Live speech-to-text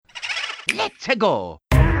Let's go.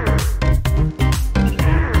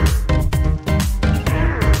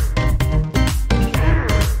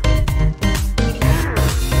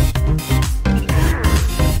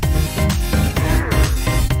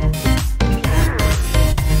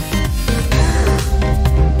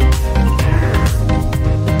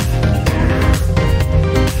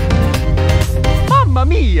 Mamma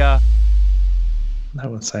mia! No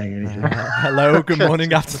one's saying anything. Hello, good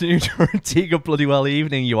morning, afternoon, or indeed good bloody well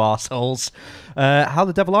evening, you arseholes. How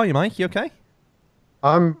the devil are you, Mike? You okay?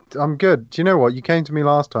 I'm good. Do you know what? You came to me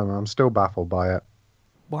last time and I'm still baffled by it.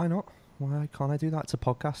 Why not? Why can't I do that? It's a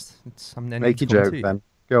podcast. Make a joke, Ben.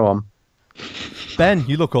 Go on. Ben,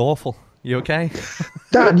 you look awful. You okay?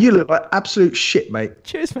 Dan, you look like absolute shit, mate.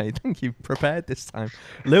 Cheers, mate. Thank you. Prepared this time.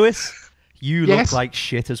 Lewis, you look like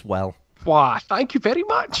shit as well. Wow, thank you very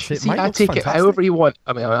much. That's it. See, Mike I looks take fantastic. it however you want.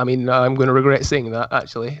 I mean, I'm going to regret saying that,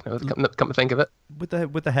 actually. Come to think of it. With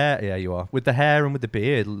the hair, yeah, you are. With the hair and with the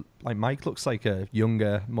beard, like Mike looks like a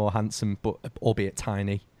younger, more handsome, but albeit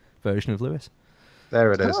tiny version of Lewis.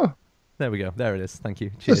 There it is. Oh. There we go. There it is. Thank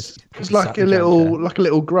you. Cheers. It's like a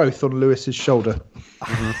little growth on Lewis's shoulder.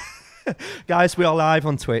 Guys, we are live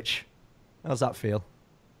on Twitch. How's that feel?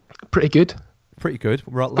 Pretty good. Pretty good.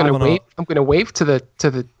 We're I'm going to wave to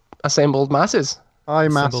the assembled masses. Hi,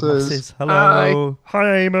 assembled masses. Hello. Hi,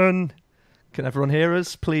 Eamon. Can everyone hear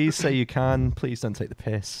us? Please say you can. Please don't take the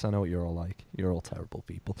piss. I know what you're all like. You're all terrible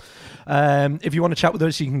people. If you want to chat with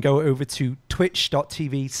us, you can go over to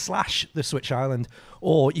twitch.tv/The Switch Island,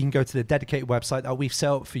 or you can go to the dedicated website that we've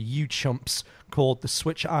set up for you chumps called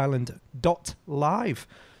theswitchisland.live.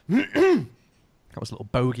 That was a little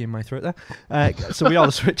bogey in my throat there. So we are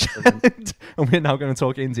the Switch Island, and we're now going to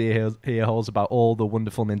talk into your ear holes about all the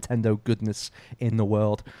wonderful Nintendo goodness in the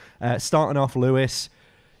world. Starting off, Lewis,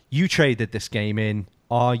 you traded this game in.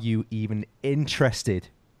 Are you even interested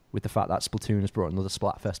with the fact that Splatoon has brought another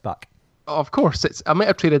Splatfest back? Of course, I might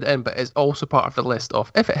have traded it in, but it's also part of the list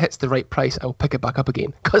of, if it hits the right price, I'll pick it back up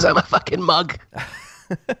again, because I'm a fucking mug.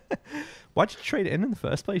 Why did you trade it in the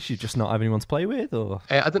first place? You just not have anyone to play with, or?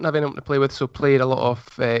 I didn't have anyone to play with, so played a lot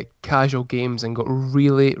of casual games and got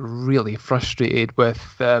really, really frustrated with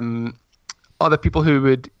other people who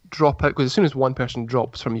would drop out, because as soon as one person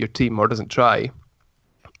drops from your team or doesn't try,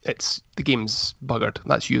 the game's buggered.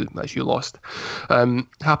 That's you lost.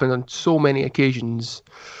 Happened on so many occasions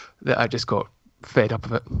that I just got fed up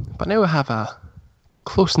of it. But now I have a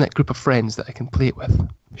close-knit group of friends that I can play it with.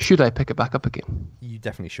 Should I pick it back up again? You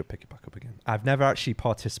definitely should pick it back up again. I've never actually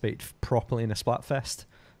participated properly in a Splatfest.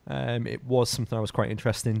 It was something I was quite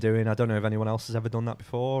interested in doing. I don't know if anyone else has ever done that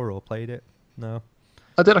before or played it. No.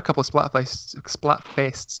 I did a couple of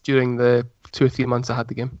Splatfests during the 2 or 3 months I had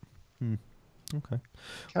the game. Okay.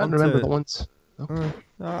 Can't remember the ones. No.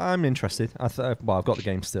 I'm interested. I've got the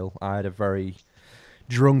game still. I had a very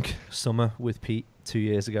drunk summer with Pete 2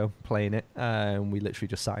 years ago playing it. We literally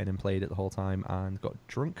just sat in and played it the whole time and got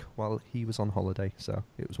drunk while he was on holiday. So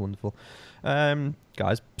it was wonderful.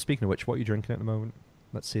 Guys, speaking of which, what are you drinking at the moment?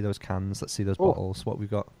 Let's see those cans. Let's see those bottles. What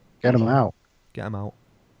we've got. Get them out. Get them out.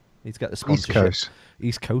 Need to get the sponsorship.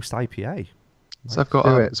 East Coast IPA. So I've got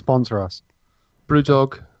Do it. Sponsor us.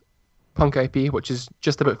 Brewdog Punk IP, which is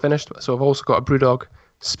just about finished. So I've also got a Brewdog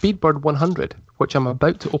Speedbird 100, which I'm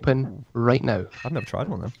about to open right now. I've never tried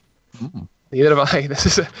one then. Neither have I. This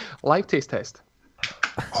is a live taste test.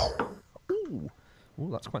 Ooh,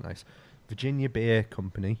 that's quite nice. Virginia Beer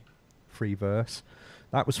Company, free verse.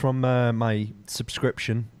 That was from my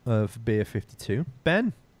subscription of Beer 52.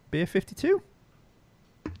 Ben, Beer 52?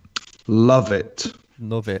 Love it.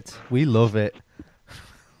 Love it. We love it.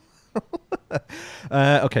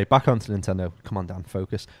 Okay, back onto Nintendo. Come on, Dan,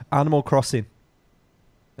 focus. Animal Crossing.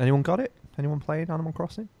 Anyone got it? Anyone playing Animal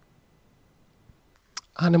Crossing?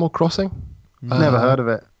 Animal Crossing? Never heard of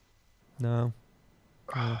it. No.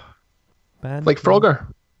 Ben? Like Frogger?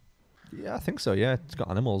 Yeah, I think so, yeah. It's got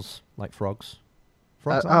animals, like frogs.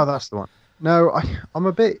 That's the one. No, I'm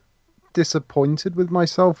a bit disappointed with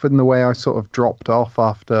myself in the way I sort of dropped off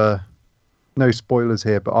after... No spoilers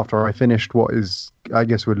here, but after I finished what is, I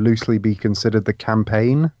guess, would loosely be considered the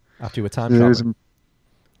campaign. After you were time traveling.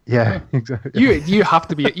 Yeah, exactly. You have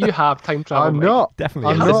to be. You have time travel. I'm not.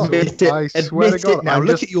 Definitely. I'm not. Admit it. I swear to God. Now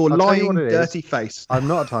look at your lying, dirty face. I'm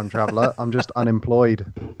not a time traveler. I'm just unemployed.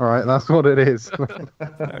 All right, that's what it is. Fair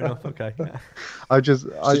enough. Okay. Yeah. I'm just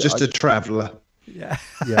a traveller. Yeah.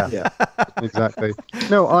 Yeah. Exactly.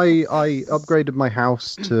 No, I upgraded my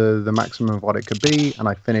house to the maximum of what it could be, and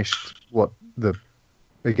I finished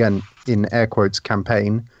again, in air quotes,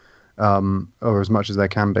 campaign, or as much as there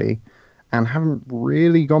can be, and haven't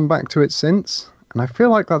really gone back to it since. And I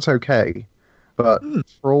feel like that's okay. But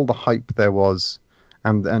for all the hype there was,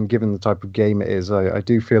 and given the type of game it is, I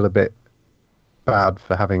do feel a bit bad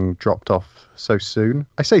for having dropped off so soon.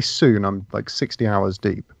 I say soon, I'm like 60 hours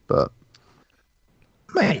deep, but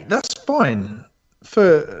Mate, that's fine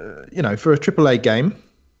for for a AAA game.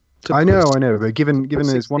 I know, but given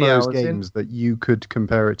it's one of 60 those hours in. games that you could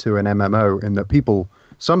compare it to an MMO in that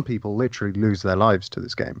some people literally lose their lives to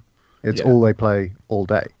this game. It's all they play all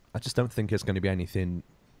day. I just don't think it's going to be anything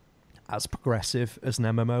as progressive as an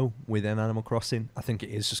MMO within Animal Crossing. I think it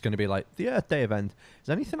is just going to be like the Earth Day event. Has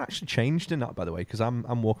anything actually changed in that, by the way? Because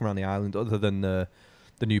I'm walking around the island other than the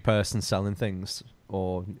new person selling things,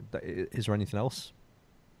 or is there anything else?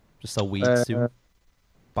 Just sell weeds to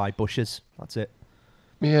buy bushes. That's it.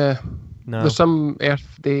 Yeah. No. There's some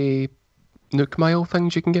Earth Day Nook Mile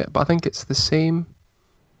things you can get, but I think it's the same.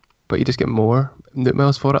 But you just get more Nook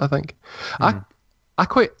Miles for it, I think. I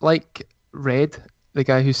quite like Red, the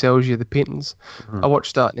guy who sells you the paintings. I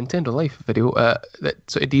watched that Nintendo Life video that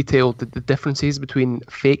sort of detailed the differences between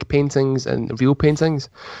fake paintings and real paintings.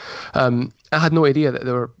 I had no idea that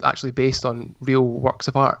they were actually based on real works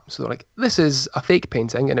of art. So they're like, this is a fake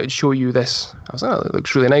painting, and it would show you this. I was like, oh, it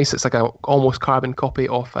looks really nice. It's like a almost carbon copy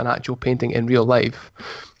of an actual painting in real life.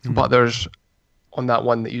 But there's, on that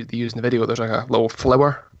one that they use in the video, there's like a little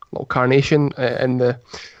flower, little carnation in the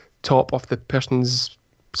top of the person's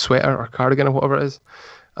sweater or cardigan or whatever it is.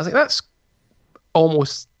 I was like, that's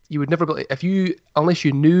almost, you would never go, unless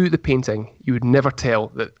you knew the painting, you would never tell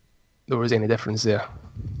that there was any difference there.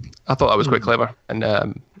 I thought that was quite clever, and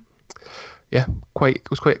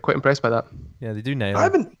was quite impressed by that. Yeah, they do nail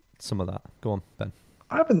some of that. Go on, Ben.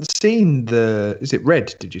 I haven't seen is it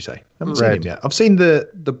Red, did you say? I haven't seen him yet. I've seen the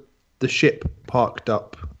ship parked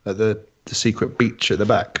up at the secret beach at the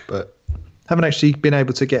back, but haven't actually been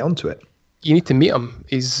able to get onto it. You need to meet him.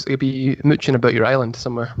 He'll be mooching about your island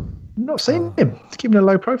somewhere. Not seen him. He's keeping a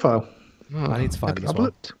low profile. I need to find him as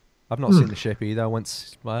well. I've not seen the ship either. I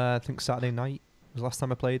went, I think Saturday night was the last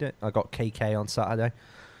time I played it. I got KK on Saturday,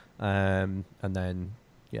 and then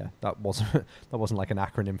that wasn't like an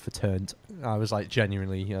acronym for turned. I was like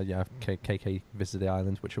genuinely KK visited the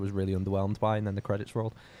island, which I was really underwhelmed by, and then the credits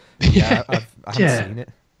rolled. Yeah, I haven't seen it.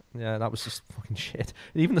 Yeah, that was just fucking shit.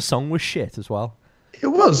 And even the song was shit as well. It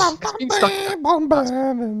was. It's been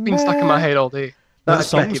stuck in my head all day. The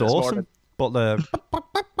song's awesome, but the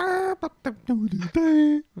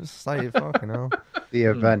it's like fucking hell. The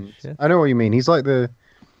event. I know what you mean. He's like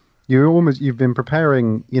you've been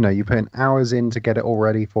preparing, you're putting hours in to get it all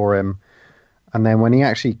ready for him. And then when he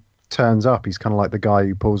actually turns up, he's kind of like the guy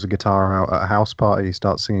who pulls a guitar out at a house party,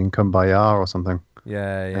 starts singing Kumbaya or something.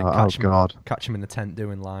 Yeah. God. Catch him in the tent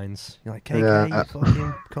doing lines. You're like, KK, you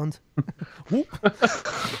fucking cunt.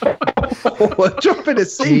 Dropping a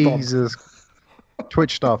C-bomb. Jesus.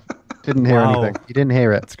 Twitch stuff. Didn't hear anything. You didn't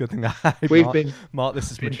hear it. It's a good thing Mark,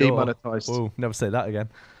 this is mature. Demonetized. Whoa, never say that again.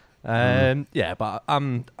 But I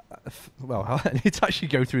need to actually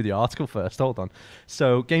go through the article first. Hold on.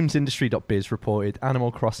 So, GamesIndustry.biz reported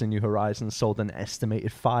Animal Crossing New Horizons sold an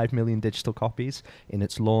estimated 5 million digital copies in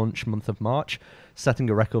its launch month of March, setting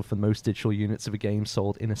a record for the most digital units of a game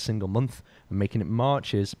sold in a single month, and making it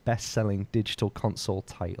March's best-selling digital console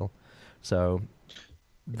title. So,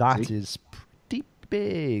 that is pretty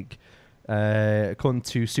big. According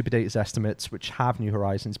to SuperData's estimates, which have New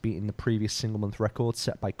Horizons beating the previous single-month record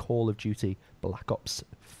set by Call of Duty Black Ops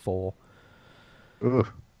 4. Ugh.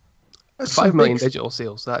 5 million digital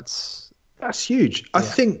sales. That's huge. I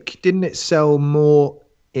think, didn't it sell more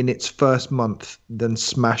in its first month than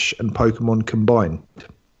Smash and Pokemon combined?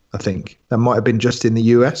 I think that might have been just in the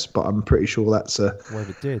US, but I'm pretty sure that's a. Well,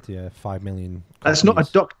 it did, 5 million. That's not a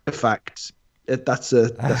doctor fact. That's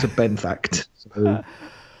a Ben fact. So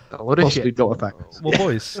possibly not a fact. Well,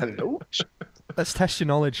 boys, let's test your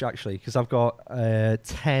knowledge actually, because I've got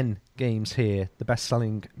 10 games here, the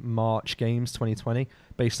best-selling March games 2020,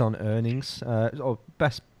 based on earnings. I'll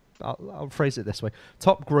phrase it this way: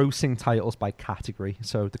 top grossing titles by category.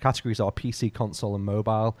 So the categories are PC, console, and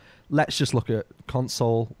mobile. Let's just look at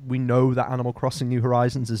console. We know that Animal Crossing New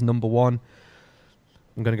Horizons is number one.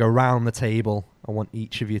 I'm going to go round the table. I want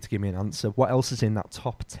each of you to give me an answer. What else is in that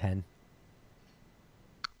top 10?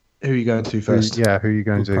 Who are you going to first? Who are you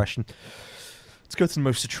going Good to? question. Let's go to the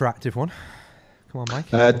most attractive one. Come on,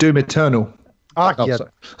 Mike. Doom Eternal. Yeah.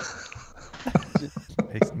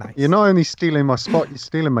 It's nice. You're not only stealing my spot, you're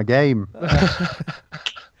stealing my game.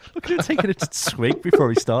 Look at him taking a swig before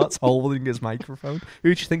he starts, holding his microphone.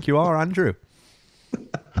 Who do you think you are, Andrew?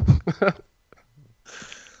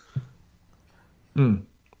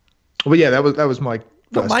 Well, yeah, that was my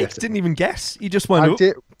No, first Mike guessed it. didn't even guess. He just went I up,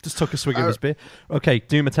 did. just took a swig of his beer. Okay,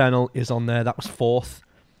 Doom Eternal is on there. That was 4th.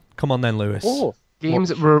 Come on then, Lewis. Games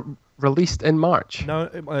that were released in March. No,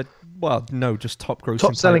 well, no, just top grossing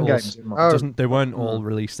Top selling titles. games in March. They weren't all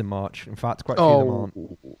released in March. In fact, quite a few of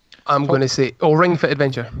them aren't. I'm going to say, Ring Fit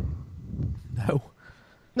Adventure. No.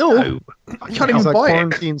 No, You can't even buy it.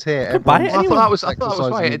 Quarantine's here. buy it I anyway. thought that was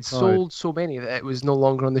why it Exercising sold so many that it was no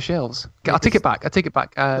longer on the shelves. Okay, I'll take it back.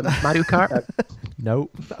 Mario Kart. No,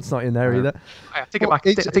 that's not in there either. I take it back.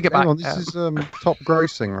 I take it back. Hang on, this is top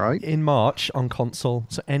grossing, right? In March on console,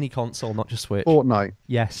 so any console, not just Switch. Fortnite.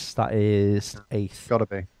 Yes, that is 8th. Gotta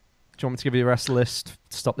be. Do you want me to give you the rest of the list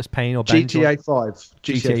to stop this pain or Ben? GTA 5.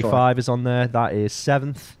 GTA 5 is on there. That is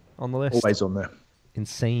 7th on the list. Always on there.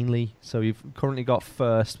 Insanely. So you've currently got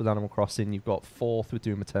 1st with Animal Crossing, you've got 4th with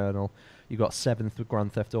Doom Eternal, you've got 7th with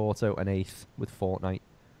Grand Theft Auto, and 8th with Fortnite.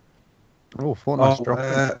 Oh, Fortnite's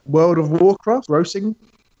dropping. World of Warcraft, grossing.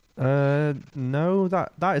 No,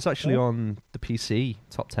 that is actually on the PC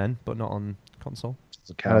top 10, but not on console.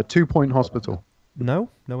 2 Point Hospital. No,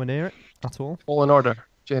 nowhere near it at all. Fallen Order.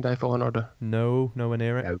 Jedi Fallen Order. No, nowhere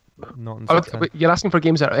near it. Not in Oh, top 10. wait, you're asking for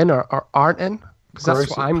games that are in or aren't in? Because that's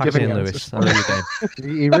what I'm Pack it giving in, you. Lewis. I know your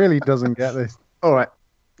game. He really doesn't get this. All right.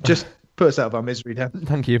 Just put us out of our misery now.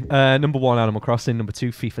 Thank you. Number 1, Animal Crossing. Number 2,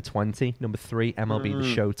 FIFA 20. Number 3, MLB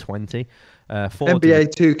The Show 20. 4, NBA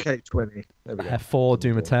 2K20. There we go. 4,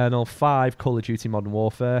 Doom Eternal. 5, Call of Duty Modern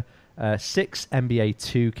Warfare. 6, NBA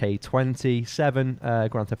 2K20. 7,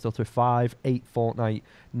 Grand Theft Auto 5. 8, Fortnite.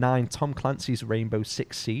 9, Tom Clancy's Rainbow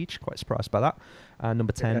Six Siege. Quite surprised by that. And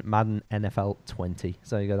number 10, Madden NFL 20.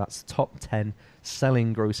 So there you go. That's the top 10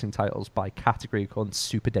 selling grossing titles by category according to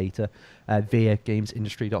Superdata via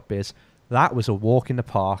gamesindustry.biz. That was a walk in the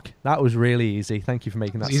park. That was really easy. Thank you for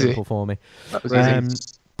making that Easy. simple for me. That was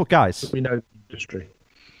easy. But guys, We know the industry.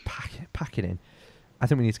 pack it in. I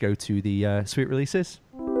think we need to go to the sweet releases.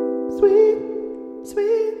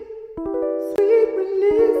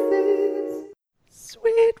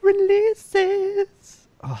 Sweet releases.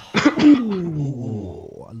 Oh,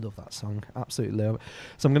 I love that song. Absolutely love it.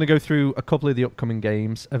 So I'm going to go through a couple of the upcoming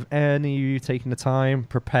games. Have any of you taken the time,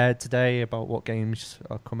 prepared today about what games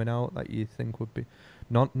are coming out that you think would be...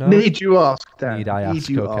 No? Need you ask, Dan? Need I ask? Need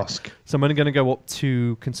you Okay. ask? So I'm only going to go up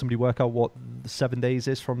to... Can somebody work out what the 7 days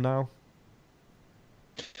is from now?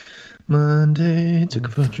 Monday, took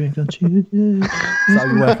a first drink on Tuesday. That's how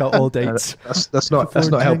you work out all dates. That's not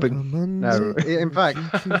helping. No, in fact,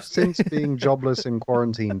 since being jobless in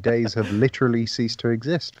quarantine, days have literally ceased to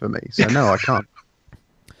exist for me. So no, I can't.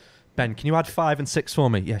 Ben, can you add 5 and 6 for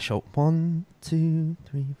me? Yeah, sure. 1, 2,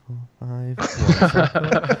 3, 4,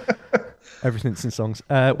 5. Everything's in songs.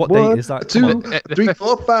 What date is that? 2, 3,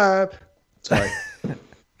 4, 5. Sorry.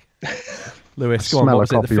 Lewis, go on. Smell What a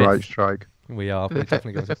was it? The copyright 5th? strike. We are. The We're 5th,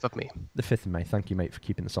 definitely the going 5th of May. The 5th of May. Thank you, mate, for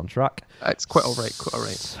keeping us on track. It's quite all right. Quite all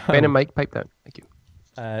right. So- Ben and Mike, pipe down. Thank you.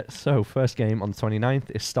 So, first game on the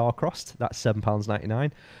 29th is Starcrossed. That's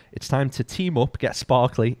 £7.99. It's time to team up, get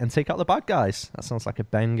sparkly, and take out the bad guys. That sounds like a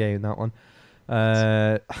Ben game, that one.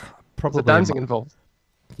 Probably There's dancing involved.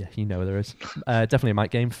 Yeah, you know there is. Definitely a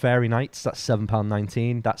Mike game. Fairy Nights, that's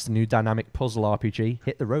 £7.19. That's the new dynamic puzzle RPG.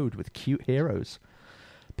 Hit the road with cute heroes.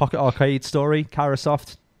 Pocket Arcade Story,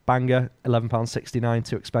 Karasoft, banger, £11.69,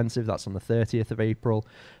 too expensive. That's on the 30th of April.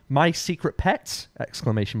 My Secret Pets,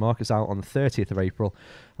 exclamation mark, is out on the 30th of April.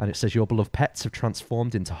 And it says your beloved pets have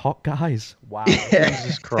transformed into hot guys. Wow.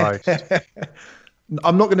 Jesus Christ.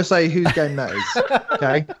 I'm not going to say whose game that is,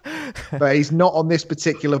 okay? But he's not on this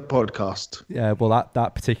particular podcast. Yeah, well,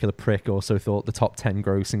 that particular prick also thought the top 10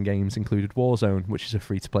 grossing games included Warzone, which is a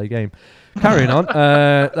free-to-play game. Carrying on,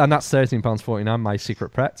 and that's £13.49, My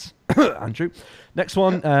Secret Pets. Andrew. Next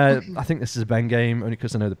one, I think this is a Ben game, only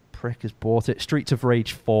because I know the prick has bought it. Streets of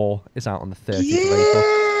Rage 4 is out on the 30th of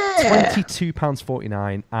April.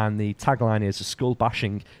 £22.49, and the tagline is a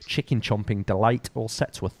skull-bashing, chicken-chomping delight, all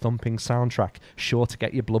set to a thumping soundtrack, sure to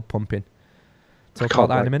get your blood pumping. Talk about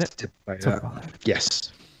that in a minute. Talk about that.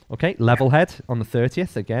 Yes. Okay, Levelhead on the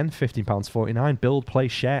 30th, again, £15.49. Build, play,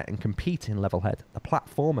 share, and compete in Levelhead, the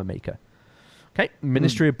platformer maker. Okay,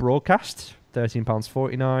 Ministry of Broadcast,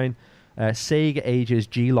 £13.49. Sega Ages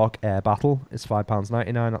G-Log Air Battle is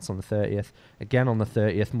 £5.99. That's on the 30th. Again on the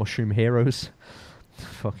 30th, Mushroom Heroes.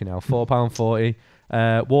 Fucking hell,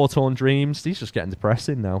 £4.40. War-Torn Dreams. These just getting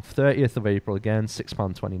depressing now. 30th of April again,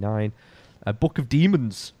 £6.29. Book of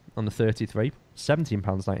Demons on the 30th of April,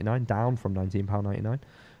 £17.99, down from £19.99.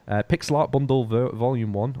 Pixel Art Bundle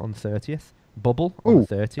Volume 1 on the 30th. Bubble on the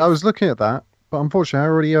 30th. I was looking at that, but unfortunately I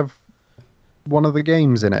already have one of the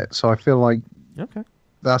games in it, so I feel like Okay.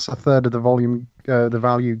 that's a third of the volume, the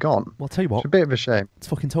value gone. Well, I'll tell you what. It's a bit of a shame. Let's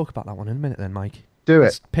fucking talk about that one in a minute then, Mike. Do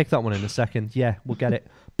Let's it. pick that one in a second. Yeah, we'll get it.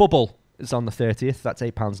 Bubble is on the 30th. That's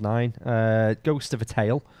 £8.09. Ghost of a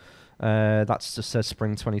Tale. That just says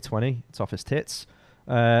spring 2020. It's off its tits.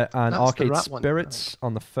 And That's Arcade the rat one. Spirits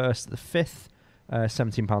on the 1st of the 5th.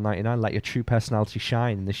 £17.99. Let your true personality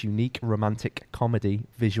shine in this unique romantic comedy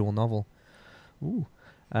visual novel. Ooh.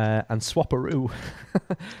 And Swapperoo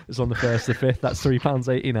is on the 1st of the 5th. That's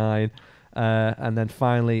 £3.89. And then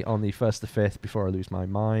finally on the 1st of the 5th, before I lose my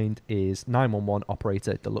mind, is 911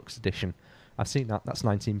 Operator Deluxe Edition. I've seen that. That's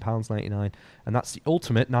 £19.99. And that's the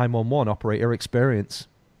ultimate 911 operator experience.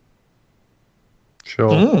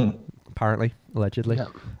 Sure. Apparently, allegedly.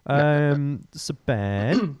 Yeah. So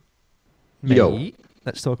Ben, Yo. mate,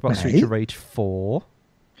 let's talk about Mate. Streets of Rage 4.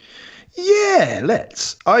 Yeah,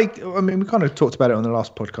 let's. I mean, we kind of talked about it on the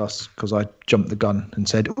last podcast because I jumped the gun and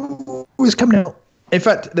said, "Oh, it's coming out." In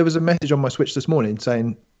fact, there was a message on my Switch this morning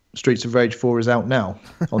saying Streets of Rage 4 is out now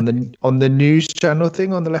on the news channel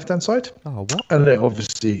thing on the left-hand side. Oh, what? And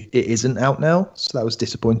obviously, it isn't out now, so that was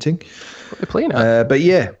disappointing. What are they playing at? But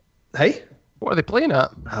yeah, hey, What are they playing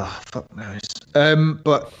at? oh fuck knows.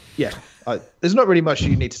 But yeah, there's not really much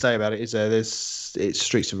you need to say about it, is there? It's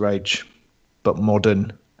Streets of Rage, but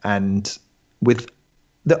modern. And with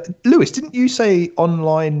Lewis, didn't you say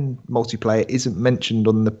online multiplayer isn't mentioned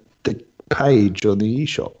on the page or the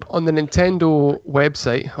eShop? On the Nintendo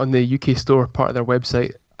website, on the UK store part of their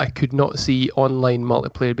website, I could not see online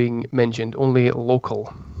multiplayer being mentioned, only local,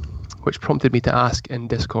 which prompted me to ask in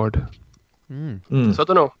Discord. So I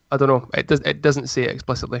don't know. It doesn't say it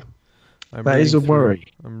explicitly. That is a worry.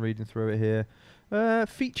 I'm reading through it here.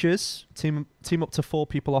 Features: team up to 4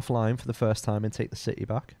 people offline for the first time and take the city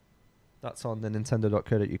back. That's on the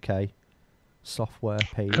Nintendo.co.uk software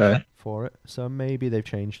page for it. So maybe they've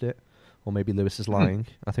changed it, or maybe Lewis is lying.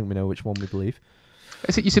 I think we know which one we believe.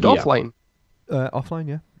 Is it? You said Yeah. offline. Offline,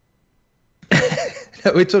 yeah.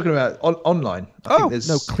 We're talking about online. I think there's-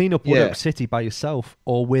 No, clean up yeah. Wood Oak City by yourself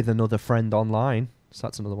or with another friend online. So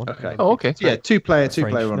that's another one. Okay. Oh, okay. Yeah, two player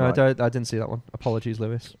French. online. No, I didn't see that one. Apologies,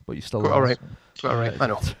 Lewis, but you still. All right. All right. I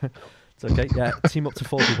know. It's okay. Yeah, team up to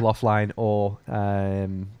 4 people offline or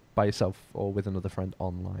by yourself or with another friend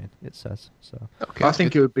online. It says so. Okay. I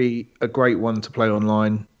think it would be a great one to play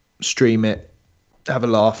online, stream it, have a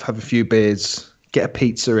laugh, have a few beers, get a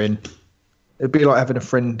pizza in. It'd be like having a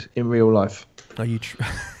friend in real life. Are you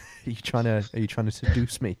trying to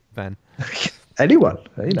seduce me, Ben? Anyone,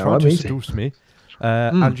 I'm trying to easy. seduce me.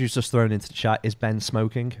 Andrew's just thrown into the chat. Is Ben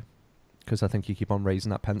smoking? Because I think you keep on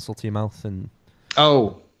raising that pencil to your mouth and.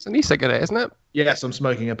 Oh, It's an e-cigarette, isn't it? yes, I'm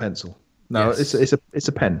smoking a pencil. No, Yes. it's a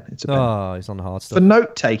pen. It's a pen. Oh, he's on the hard stuff. For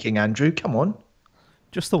note taking, Andrew. Come on.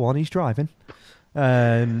 Just the one he's driving.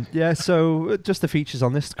 Yeah, so just the features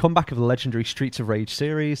on this. Comeback of the legendary Streets of Rage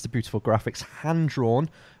series. The beautiful graphics, hand-drawn,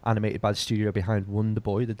 animated by the studio behind Wonder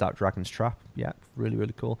Boy, the Dark Dragon's Trap. Yeah, really,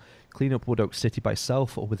 really cool. Clean up Wood Oak City by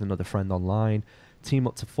yourself or with another friend online. Team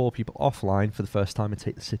up to 4 people offline for the first time and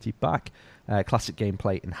take the city back. Classic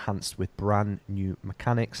gameplay enhanced with brand new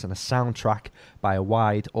mechanics and a soundtrack by a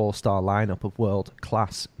wide all-star lineup of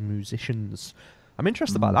world-class musicians. I'm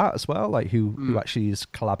interested about that as well, like who actually is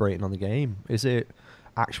collaborating on the game. Is it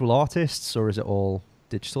actual artists or is it all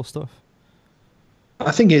digital stuff?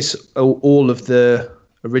 I think it's all of the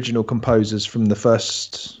original composers from the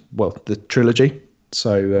the trilogy.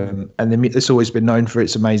 So, and it's always been known for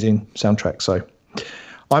its amazing soundtrack. So,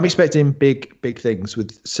 I'm expecting big things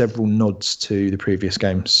with several nods to the previous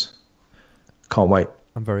games. Can't wait.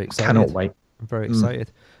 I'm very excited. Cannot wait. I'm very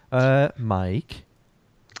excited. Mike,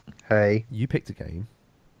 Hey, you picked a game.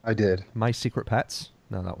 I did. My Secret Pets.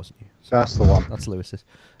 No, that wasn't you. That's the one. That's Lewis's.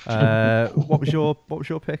 What was your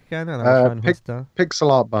pick again? And I'll try and hunt it down. Pixel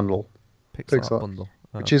Art Bundle, Pixel Pixel- Art Bundle.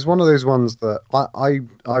 Oh. which is one of those ones that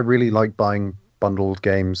I really like buying bundled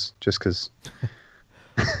games just because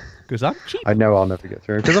Because I'm cheap. I know I'll never get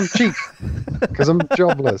through because I'm cheap, because I'm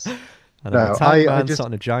jobless. I know, No, a tiny I man just- sat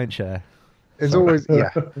on a giant chair. There's always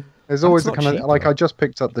there's always the not kind of cheap, like though. I just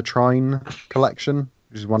picked up the Trine collection,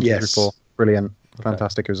 which is 1, 2, 3, Yes. 4. Brilliant,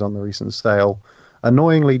 fantastic. It was on the recent sale.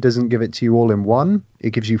 Annoyingly, doesn't give it to you all in one.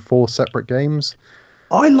 It gives you 4 separate games.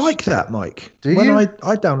 I like that, Mike. Do when you?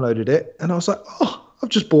 I downloaded it and I was like, oh, I've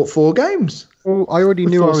just bought 4 games. Well, I already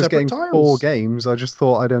With knew I 4 was separate getting 4 tiles. games. I just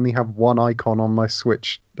thought I'd only have one icon on my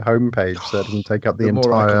Switch homepage, so it doesn't take up the The more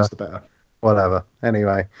entire. icons, the better. Whatever.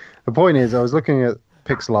 Anyway, the point is, I was looking at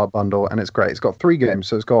Pixel Art Bundle, and it's great. It's got 3 games.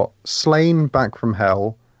 So it's got Slain Back from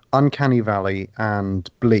Hell, Uncanny Valley, and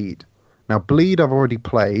Bleed. Now, Bleed I've already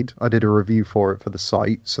played. I did a review for it for the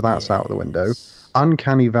site, so that's out of the window.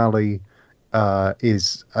 Uncanny Valley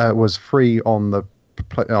was free on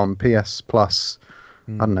PS Plus.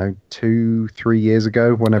 I don't know, 2-3 years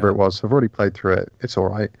ago, whenever it was. So I've already played through it. It's all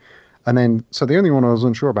right. And then, so the only one I was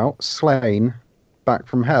unsure about, Slain, Back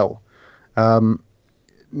from Hell. Now,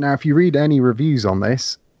 if you read any reviews on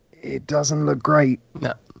this, it doesn't look great.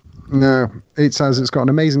 No, it says it's got an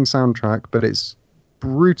amazing soundtrack, but it's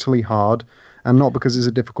brutally hard, and not because it's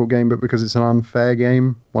a difficult game, but because it's an unfair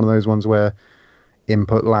game. One of those ones where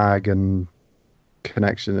input lag and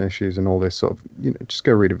connection issues and all this sort of, just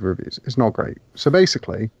go read the reviews. It's not great. So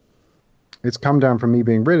basically, it's come down from me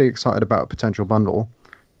being really excited about a potential bundle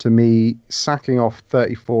to me sacking off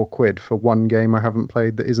 34 quid for one game I haven't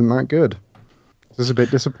played that isn't that good. Just a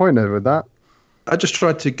bit disappointed with that. I just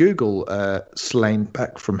tried to Google Slain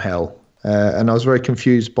Back from Hell, and I was very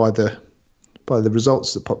confused by the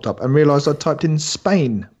results that popped up, and realised I typed in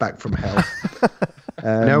Spain Back from Hell.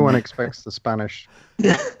 No one expects the Spanish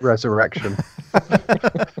resurrection.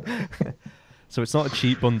 So it's not a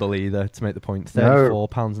cheap bundle either, to make the point.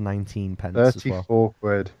 £34.19 as well. 34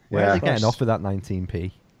 quid. Where are they getting off with that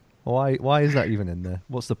 19p? Why is that even in there?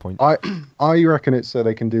 What's the point? I reckon it's so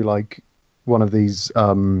they can do like one of these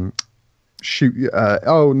knock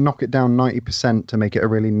it down 90% to make it a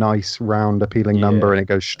really nice, round, appealing number, and it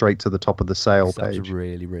goes straight to the top of the sale page. That's a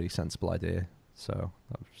really, really sensible idea. So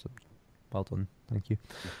that was well done. Thank you.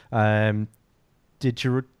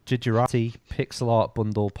 Digirati Pixel Art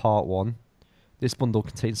Bundle Part 1. This bundle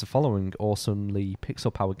contains the following awesomely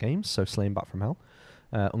pixel-powered games, so Slain Back from Hell,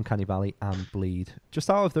 Uncanny Valley, and Bleed. Just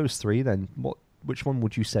out of those three, then, which one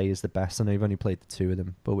would you say is the best? I know you've only played the two of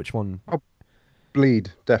them, but which one? Oh,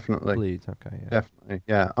 Bleed, definitely. Bleed, okay. Yeah. Definitely,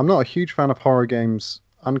 yeah. I'm not a huge fan of horror games.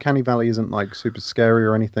 Uncanny Valley isn't like super scary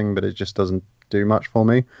or anything, but it just doesn't do much for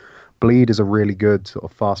me. Bleed is a really good sort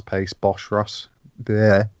of fast-paced boss rush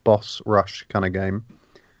kind of game.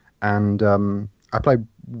 And I played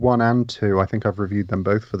 1 and 2. I think I've reviewed them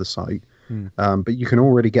both for the site. But you can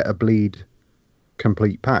already get a Bleed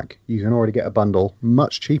complete pack. You can already get a bundle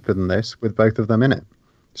much cheaper than this with both of them in it.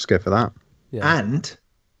 Just go for that. Yeah.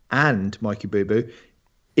 And Mikey Boo Boo,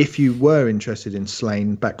 if you were interested in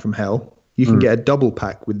Slain Back from Hell, you can get a double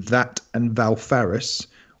pack with that and Valfaris,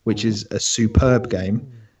 which is a superb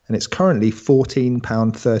game, and it's currently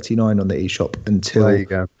 £14.39 on the eShop until There you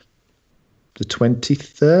go. the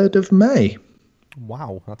 23rd of May.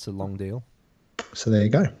 Wow, that's a long deal. So there you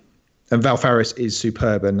go. And Valfaris is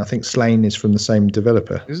superb, and I think Slain is from the same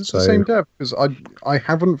developer. Is it the same dev? Because I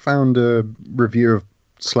haven't found a review of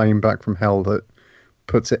Slain Back from Hell that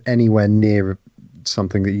puts it anywhere near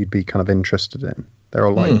something that you'd be kind of interested in. They're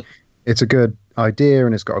all like, it's a good idea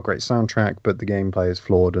and it's got a great soundtrack, but the gameplay is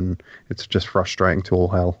flawed and it's just frustrating to all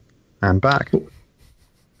hell and back.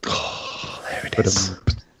 Oh, there it is.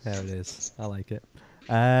 There it is. I like it.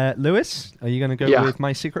 Lewis, are you going to go with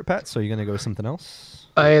My Secret Pets, or are you going to go with something else?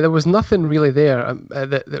 There was nothing really there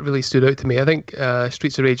that really stood out to me. I think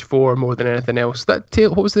Streets of Rage 4 more than anything else. That tail,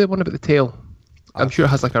 what was the one about the tail? I'm sure it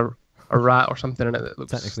has like a rat or something in it that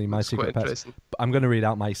looks technically My Secret Pets. But I'm going to read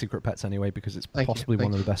out My Secret Pets anyway because it's possibly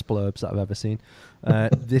one of the best blurbs that I've ever seen.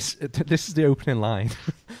 This is the opening line.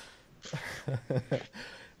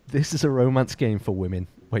 This is a romance game for women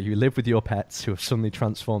where you live with your pets who have suddenly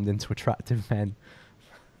transformed into attractive men.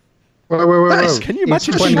 Whoa. Can you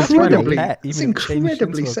imagine? It's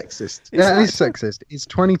incredibly sexist. Yeah, it is sexist. It's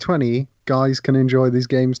 2020. Guys can enjoy these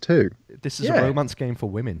games too. This is a romance game for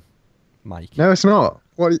women, Mike. No, it's not.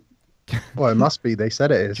 Well, it must be. They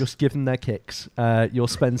said it is. Just give them their kicks. You'll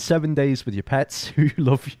spend 7 days with your pets who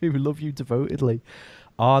love you devotedly.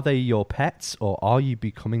 Are they your pets, or are you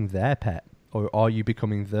becoming their pet, or are you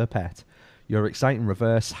becoming the pet? Your exciting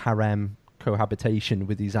reverse harem cohabitation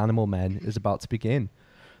with these animal men is about to begin.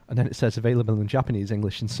 And then it says available in Japanese,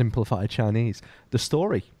 English, and simplified Chinese. The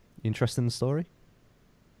story. You interested in the story?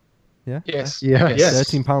 Yeah? Yes. Yes.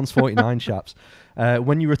 £13.49, chaps.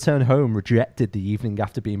 When you return home, rejected the evening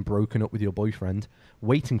after being broken up with your boyfriend,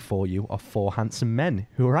 waiting for you are 4 handsome men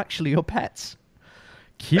who are actually your pets.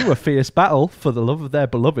 Cue a fierce battle for the love of their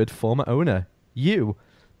beloved former owner, you,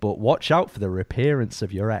 but watch out for the reappearance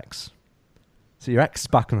of your ex. So your ex is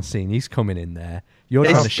back on the scene. He's coming in there. You're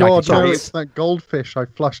trying to shag it's that goldfish I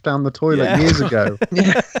flushed down the toilet years ago.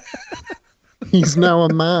 He's now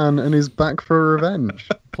a man and is back for revenge.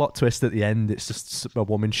 Plot twist at the end, it's just a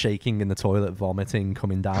woman shaking in the toilet, vomiting,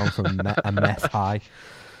 coming down from a meth high.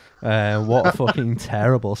 What a fucking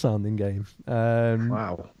terrible sounding game.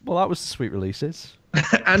 Wow. Well, that was the sweet releases.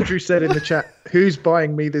 Andrew said in the chat, "Who's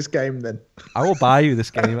buying me this game then?" I will buy you this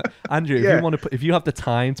game, Andrew. If you have the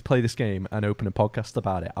time to play this game and open a podcast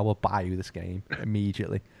about it, I will buy you this game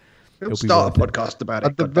immediately. It'll start a be worth it. podcast about it.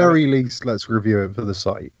 At the very least, let's review it for the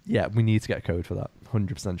site. Yeah, we need to get code for that.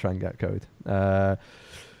 100% try and get code.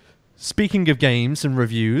 Speaking of games and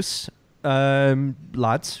reviews,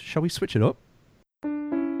 lads, shall we switch it up?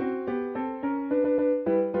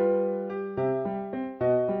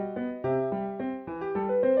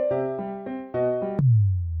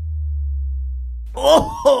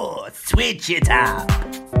 Oh, switch it up.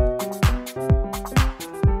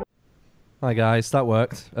 Hi guys, that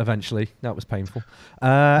worked eventually. That was painful.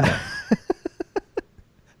 How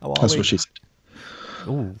are That's we? what she said.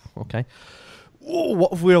 Oh, okay. Ooh,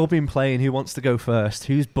 what have we all been playing? Who wants to go first?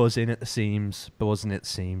 Who's buzzing at the seams? Buzzing at the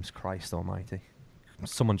seams. Christ almighty.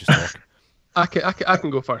 Someone just talk. I can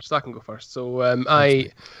go first. So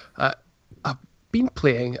I've been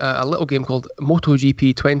playing a little game called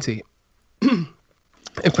MotoGP 20.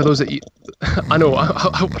 And for those that you, I know,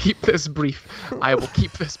 I'll keep this brief. I will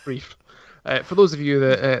keep this brief. For those of you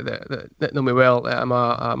that know me well, I'm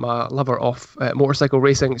a lover of motorcycle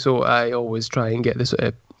racing, so I always try and get this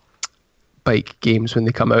bike games when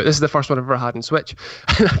they come out. This is the first one I've ever had in Switch,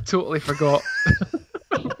 and I totally forgot.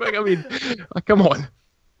 I mean, come on,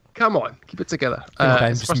 keep it together.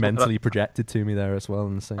 Ben just mentally projected to me there as well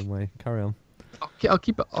in the same way. Carry on. I'll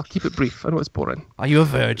keep it brief. I know it's boring. Are you a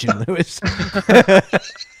virgin, Lewis?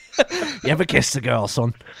 You ever kissed a girl,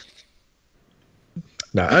 son?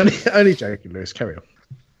 No, only joking, Lewis. Carry on.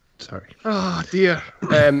 Sorry. Oh dear.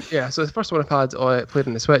 Yeah. So the first one I've had played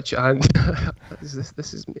on the Switch, and this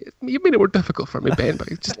is you made it more difficult for me, Ben, but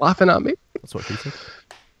you're just laughing at me. That's what she said.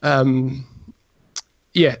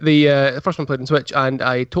 Yeah, the first one played on Switch, and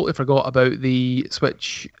I totally forgot about the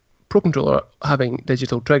Switch Pro Controller having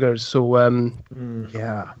digital triggers. So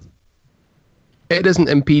Yeah. it doesn't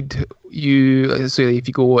impede you. Like, say if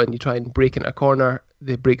you go and you try and brake in a corner,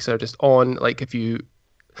 the brakes are just on. Like if you,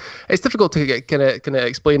 it's difficult to get kind of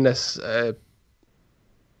explain this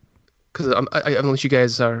because unless you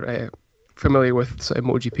guys are familiar with sort of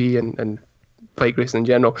MotoGP and bike racing in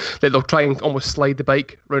general, they'll try and almost slide the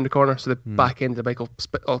bike around the corner, so the back end of the bike will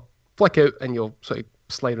flick out and you'll sort of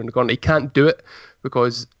slide around the corner. You can't do it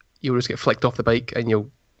because you'll just get flicked off the bike and you'll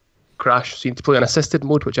crash. So you need to play on assisted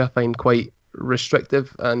mode, which I find quite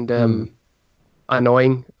restrictive and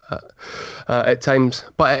annoying at times.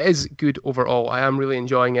 But it is good overall. I am really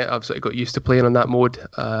enjoying it. I've sort of got used to playing on that mode.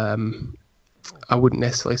 I wouldn't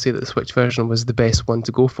necessarily say that the Switch version was the best one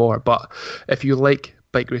to go for, but if you like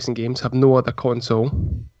bike racing games, have no other console,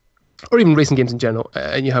 or even racing games in general,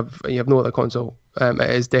 and you have no other console, it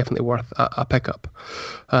is definitely worth a pickup.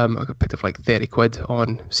 I got picked up like 30 quid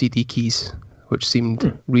on CD keys, which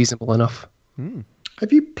seemed reasonable enough.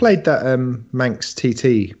 Have you played that Manx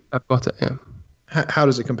TT? I've got it, yeah. How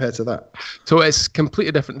does it compare to that? So it's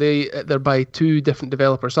completely different. They're by two different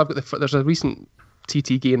developers. So I've got there's a recent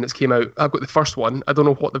TT game that's came out. I've got the first one. I don't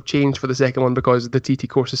know what they've changed for the second one because the TT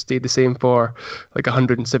course has stayed the same for like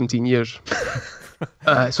 117 years. So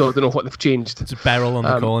I don't know what they've changed. It's a barrel on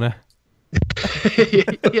the corner.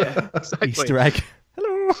 Yeah, exactly. Easter egg.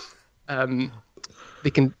 Hello.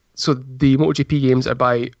 So the MotoGP games are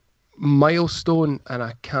by Milestone, and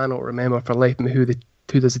I cannot remember for the life of me who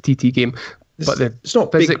does the TT game. But it's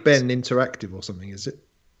not Big Ben Interactive or something, is it?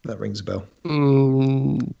 That rings a bell.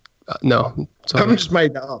 No, sorry. I've just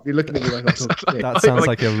made that up. You're looking at me like I'm talking shit. That sounds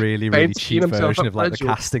like a really, really cheap himself version up of like the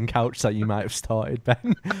gradual. casting couch that you might have started,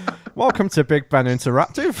 Ben. Welcome to Big Ben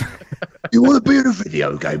Interactive. You want to be in a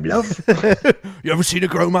video game, love? You ever seen a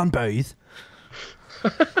grown man bathe?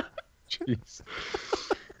 Jeez.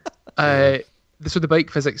 So the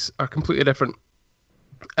bike physics are completely different,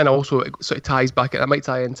 and also it sort of ties back. I might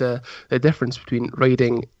tie into the difference between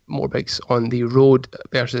riding motorbikes on the road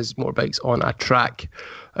versus motorbikes on a track.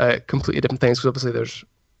 Completely different things, because obviously there's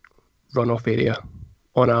runoff area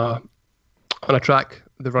on a track.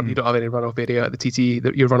 You don't have any runoff area at the TT.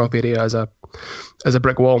 Your runoff area is a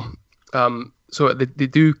brick wall. So they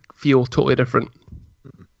do feel totally different.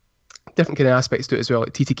 Different kind of aspects to it as well.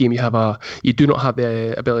 Like TT game, you do not have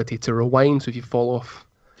the ability to rewind. So if you fall off,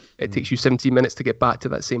 it takes you 17 minutes to get back to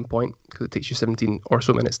that same point, because it takes you 17 or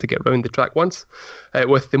so minutes to get around the track once.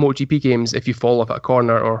 With the MotoGP games, if you fall off at a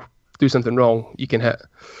corner or do something wrong, you can hit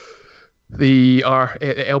the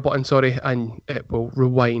L button, and it will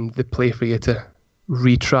rewind the play for you to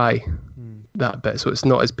retry that bit. So it's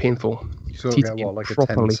not as painful. You sort of TT get like a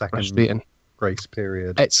properly 10-second frustrating. grace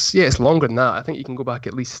period. It's longer than that. I think you can go back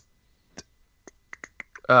at least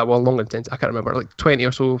longer than 10. I can't remember, like 20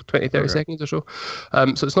 or so, 20, 30 seconds or so.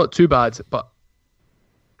 So it's not too bad, but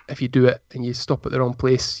if you do it and you stop at the wrong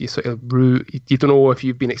place, you sort of you don't know if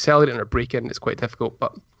you've been accelerating or braking. It's quite difficult,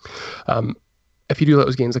 but if you do like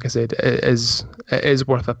those games, like I said, it is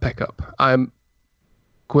worth a pickup. I'm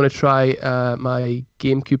going to try my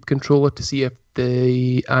GameCube controller to see if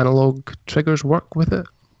the analog triggers work with it.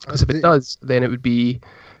 Because if it does, then it would be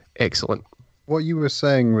excellent. What you were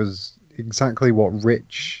saying was exactly what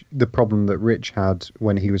the problem that Rich had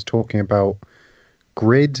when he was talking about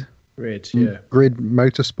Grid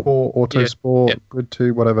Motorsport, Autosport, Yeah. Grid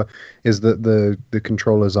 2, whatever, is that the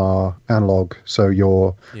controllers are analog, so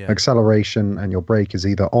your acceleration and your brake is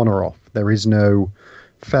either on or off. There is no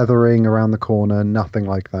feathering around the corner, nothing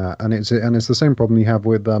like that. And it's the same problem you have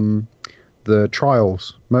with the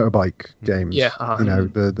Trials motorbike games. Yeah, you know,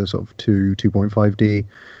 the sort of 2.5D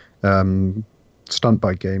stunt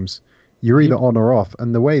bike games. You're either on or off,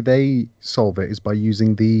 and the way they solve it is by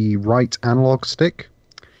using the right analog stick.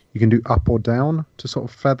 You can do up or down to sort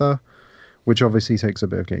of feather, which obviously takes a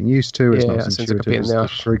bit of getting used to. It's not as intuitive as the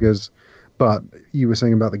triggers. But you were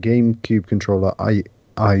saying about the GameCube controller,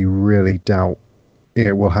 I really doubt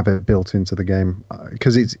it will have it built into the game,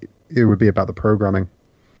 because it would be about the programming.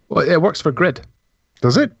 Well, it works for Grid.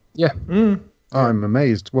 Does it? Yeah. I'm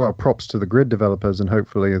amazed. Well, props to the Grid developers, and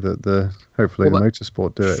hopefully the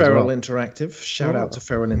Motorsport do it Feral as well. Interactive. Shout out to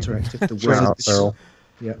Feral Interactive. The Shout out, Feral.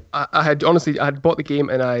 Yeah. I had bought the game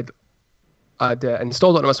and I'd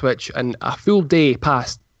installed it on my Switch, and a full day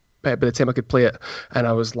passed by the time I could play it, and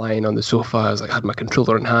I was lying on the sofa. I was like, I had my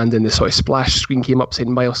controller in hand, and the sort of splash screen came up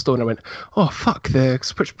saying milestone. I went, oh fuck, the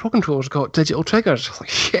Switch Pro controller's got digital triggers. I was like,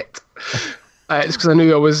 shit. It's because I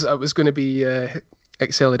knew I was going to be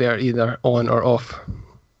accelerator either on or off.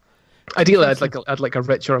 Ideally, I'd like a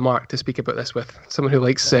Rich or a Mark to speak about this with, someone who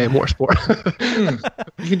likes motorsport.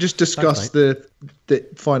 You can just discuss the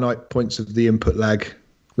finite points of the input lag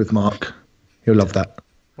with Mark. He'll love that.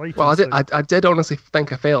 Well, I did honestly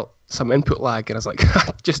think I felt some input lag, and I was like,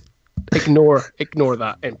 just ignore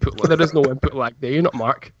that input lag. There is no input lag there. You're not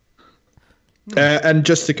Mark. And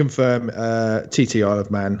just to confirm, TT Isle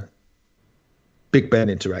of Man, Big Ben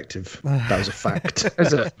Interactive. That was a fact.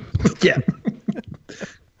 Is it? Yeah.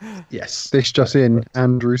 Yes. This just in,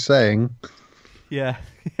 Andrew saying, Yeah.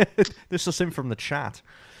 This just in from the chat.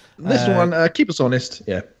 This one, keep us honest.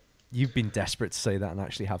 Yeah. You've been desperate to say that and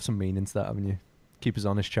actually have some meaning to that, haven't you? Keep us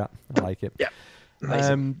honest, chat. I like it. Yeah.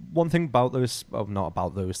 One thing about those, well, not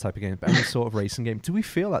about those type of games, but any sort of racing game, do we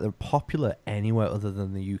feel like they're popular anywhere other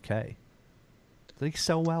than the UK? Do they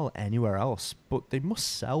sell well anywhere else? But they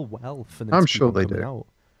must sell well for them. I'm to keep sure on they coming do. out.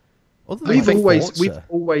 We've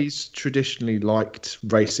always traditionally liked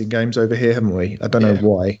racing games over here, haven't we? I don't know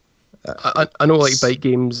why. I know, like bike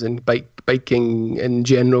games and biking in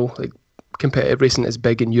general, like competitive racing is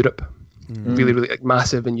big in Europe. Really, really like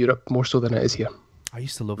massive in Europe, more so than it is here. I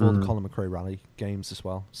used to love all the Colin McRae Rally games as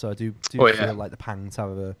well, so I do feel like the pang to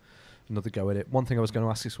have another go at it. One thing I was going to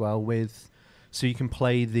ask as well, so you can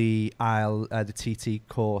play the TT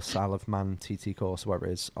course, Isle of Man TT course, whatever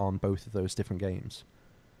it is, on both of those different games.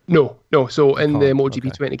 No. So in the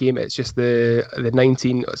MotoGP 20 game, it's just the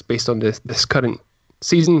 19. It's based on this current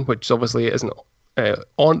season, which obviously isn't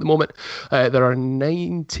on at the moment. There are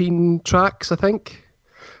 19 tracks, I think.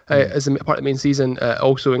 As a part of the main season,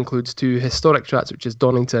 also includes 2 historic tracks, which is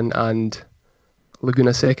Donington and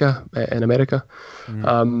Laguna Seca in America.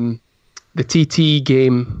 The TT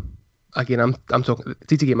game, again, I'm talking.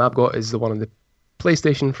 The TT game I've got is the one on the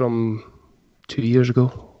PlayStation from 2 years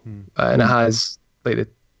ago, and it has like the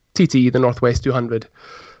TT, the Northwest 200,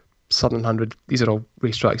 Southern 100. These are all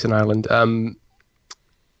racetracks in Ireland. And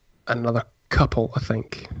another couple, I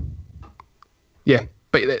think. Yeah.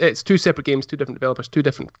 But it's 2 separate games, 2 different developers, 2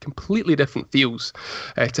 completely different feels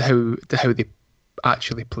to how they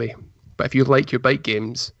actually play. But if you like your bike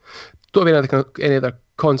games, don't have any other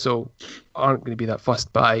console, aren't going to be that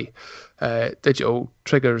fussed by digital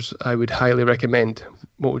triggers, I would highly recommend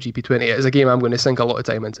MotoGP 20. It's a game I'm going to sink a lot of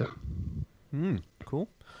time into. Cool.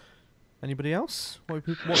 Anybody else? What have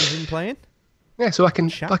you been playing? Yeah, so I can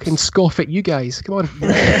scoff at you guys. Come on.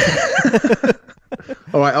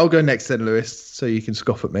 All right, I'll go next then, Lewis, so you can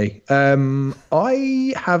scoff at me.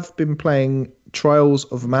 I have been playing Trials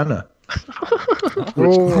of Mana,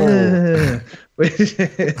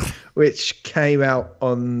 which came out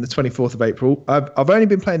on the 24th of April. I've only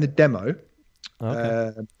been playing the demo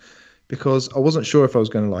because I wasn't sure if I was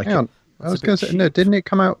going to like it. I was going to say, no, didn't it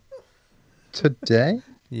come out today?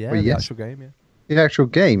 Yeah, the actual game, yeah. The actual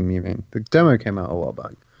game, you mean? The demo came out a while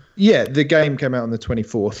back. Yeah, the game came out on the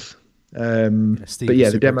 24th. But yeah,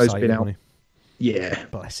 the demo's been out. Yeah.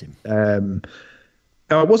 Bless him.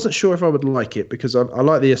 I wasn't sure if I would like it because I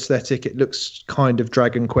like the aesthetic. It looks kind of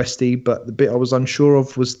Dragon Questy, but the bit I was unsure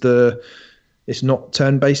of was it's not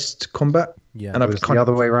turn-based combat. Yeah, and it was the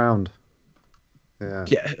other way around. Yeah.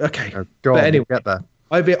 Yeah, okay. Oh, go But on, anyway, get there.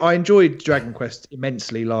 I enjoyed Dragon Quest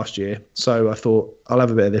immensely last year, so I thought I'll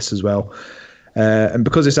have a bit of this as well. And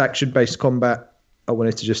because it's action-based combat, I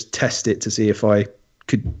wanted to just test it to see if I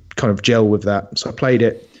could kind of gel with that. So I played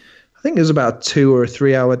it. I think it was about a 2 or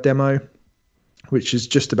 3 hour demo, which is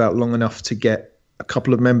just about long enough to get a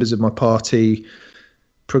couple of members of my party,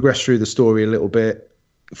 progress through the story a little bit,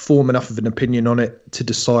 form enough of an opinion on it to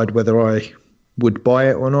decide whether I would buy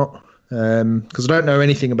it or not. Because I don't know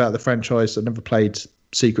anything about the franchise. I've never played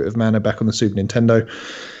Secret of Mana back on the Super Nintendo.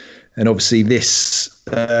 And obviously this,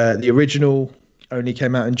 the original only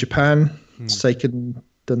came out in Japan. Seiken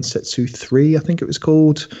Densetsu 3, I think it was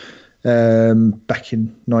called, back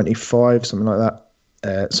in 95, something like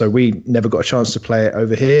that. So we never got a chance to play it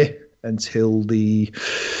over here until the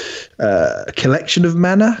Collection of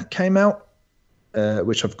Mana came out,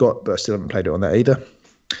 which I've got, but I still haven't played it on that either.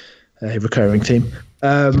 A recurring theme.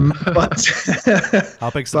 But How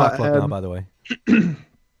big's the backlog now, by the way?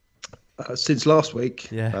 Since last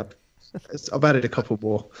week, Yeah. I've added a couple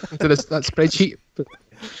more. To that spreadsheet.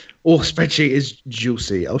 Or spreadsheet is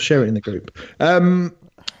juicy. I'll share it in the group.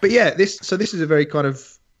 But yeah, this is a very kind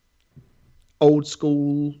of old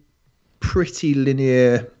school, pretty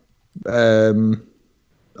linear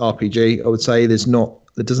RPG. I would say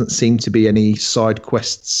there doesn't seem to be any side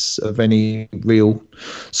quests of any real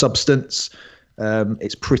substance.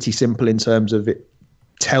 It's pretty simple in terms of it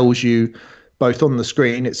tells you both on the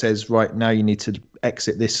screen. It says, right now you need to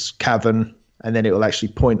exit this cavern, and then it will actually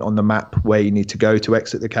point on the map where you need to go to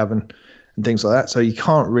exit the cavern and things like that. So you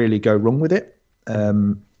can't really go wrong with it. I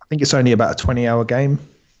think it's only about a 20-hour game,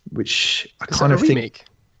 which I kind of think.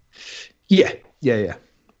 Yeah. The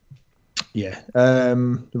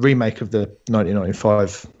remake of the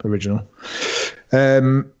 1995 original.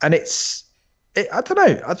 And I don't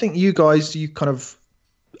know. I think you kind of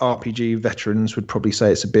RPG veterans would probably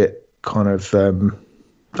say it's a bit kind of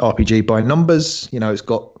RPG by numbers. You know, it's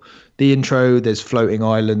got the intro, there's floating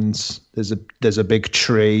islands, there's a big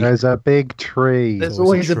tree. There's a big tree. There's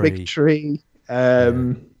always a big tree.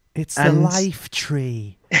 It's the life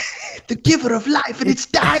tree. The giver of life, and it's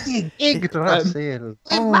dying. Yggdrasil.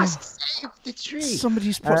 It must save the tree.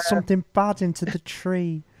 Somebody's put something bad into the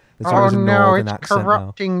tree. There's Oh always a no, northern it's accent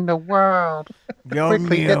corrupting the world. now.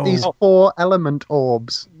 Quickly get these 4 element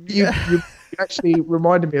orbs. You actually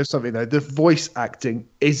reminded me of something though. The voice acting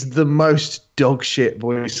is the most dog shit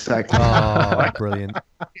voice acting. Oh, brilliant.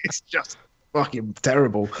 It's just fucking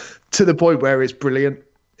terrible to the point where it's brilliant.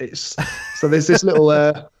 So there's this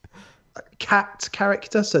little cat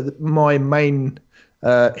character. So my main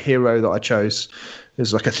hero that I chose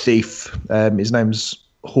is like a thief. His name's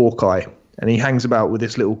Hawkeye, and he hangs about with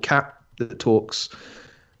this little cat that talks.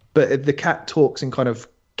 But the cat talks in kind of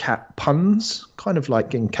cat puns, kind of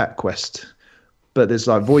like in Cat Quest. But there's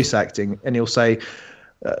like voice acting, and he'll say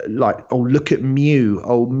like, "Oh, look at Mew,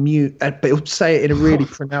 oh Mew," but he'll say it in a really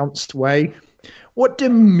pronounced way. What do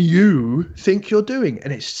Mew think you're doing?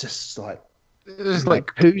 And it's just like,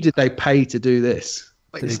 who did they pay to do this?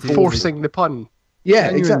 Like it's forcing the pun. Yeah,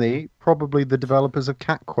 Genuinely, exactly. probably the developers of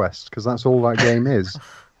Cat Quest, because that's all that game is.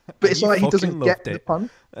 But it's like he doesn't fucking get loved the it. pun.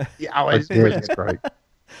 Yeah, I did, it's great.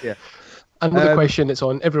 Yeah. Another question that's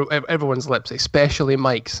on everyone's lips, especially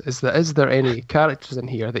Mike's, is there any characters in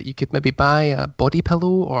here that you could maybe buy a body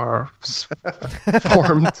pillow or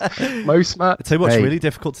formed mouse mat? I tell you what's Hey. really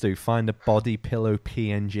difficult to do: find a body pillow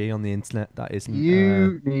PNG on the internet that isn't.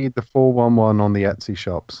 You need the 411 on the Etsy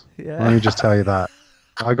shops. Yeah. Let me just tell you that.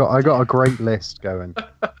 I got a great list going.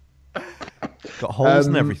 got holes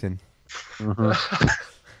and everything.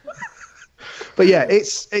 But yeah,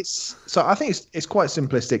 it's so I think it's quite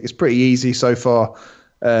simplistic. It's pretty easy so far.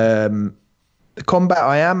 The combat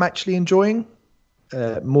I am actually enjoying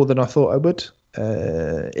more than I thought I would.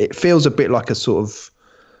 It feels a bit like a sort of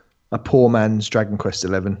a poor man's Dragon Quest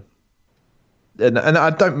 11. And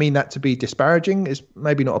I don't mean that to be disparaging. It's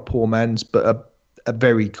maybe not a poor man's, but a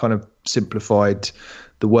very kind of simplified.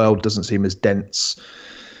 The world doesn't seem as dense.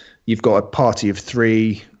 You've got a party of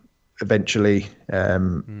 3 eventually,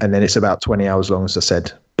 and then it's about 20 hours long, as I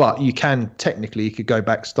said. But you could go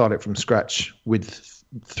back, start it from scratch with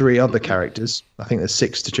 3 other characters. I think there's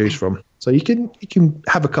 6 to choose from. So you can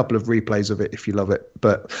have a couple of replays of it if you love it.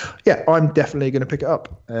 But yeah, I'm definitely going to pick it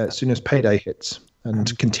up as soon as payday hits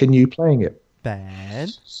and continue playing it. Ben.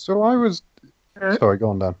 So I was... Sorry, go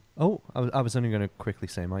on, Dan. Oh, I was only going to quickly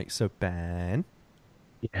say, Mike. So Ben,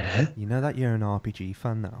 Yeah, you know that you're an RPG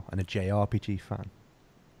fan now and a JRPG fan.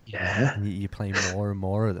 yeah. And you play more and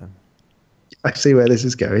more of them. I see where this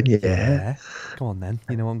is going. Yeah. Come on then.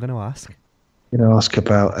 You know what I'm going to ask? You know, ask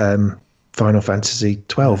about Final Fantasy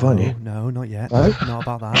 12, aren't you? No, not yet. No? Not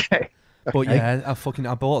about that. Okay. But yeah,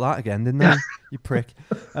 I bought that again, didn't I? You prick.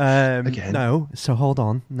 Again. No, so hold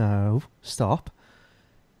on. No, stop.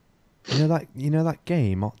 You know that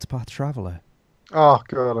game, Octopath Traveler? Oh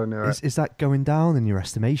god, I knew it. Is that going down in your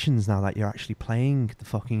estimations now that you're actually playing the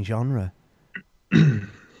fucking genre?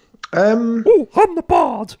 Oh, I'm the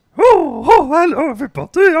bard. Oh, hello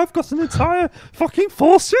everybody. I've got an entire fucking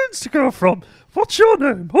 4 scenes to go from. What's your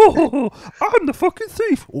name? Oh, I'm the fucking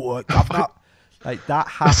thief. Oh, I got that. Like that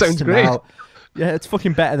has That sounds to great. now. Yeah, it's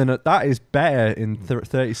fucking better than that. Is better in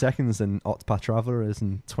 30 seconds than Octopath Traveler is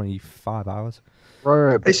in 25 hours.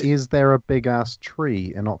 Right, but is there a big ass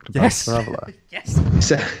tree in Octopath Yes. Traveler? Yes.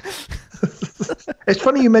 So, it's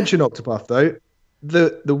funny you mention Octopath though.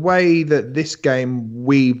 The way that this game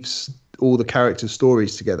weaves all the character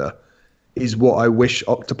stories together is what I wish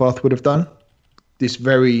Octopath would have done. This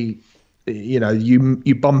very,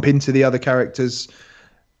 you bump into the other characters.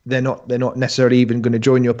 They're not necessarily even going to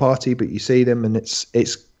join your party, but you see them and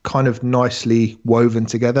it's kind of nicely woven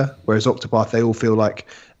together. Whereas Octopath, they all feel like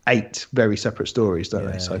 8 very separate stories,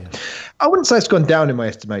 don't they? So I wouldn't say it's gone down in my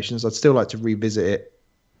estimations. I'd still like to revisit it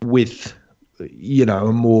with,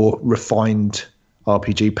 a more refined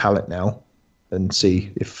RPG palette now and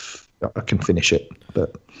see if I can finish it.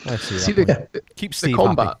 But I see See that. Keep the Steve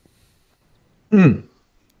combat. happy.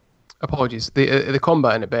 Apologies. The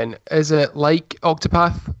combat in it, Ben, is it like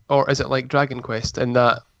Octopath or is it like Dragon Quest in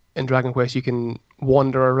that in Dragon Quest you can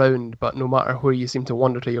wander around, but no matter where you seem to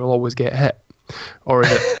wander to, you'll always get hit? Or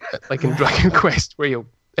is it like in Dragon Quest where you'll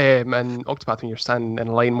and Octopath when you're standing in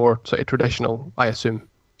a line, more sort of traditional, I assume?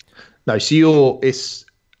 No, so it's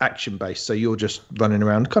action based, so you're just running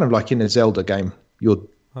around, kind of like in a Zelda game. You're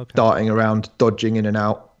darting around, dodging in and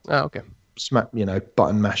out, Okay.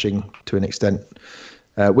 button mashing to an extent,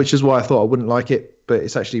 which is why I thought I wouldn't like it, but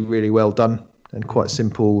it's actually really well done and quite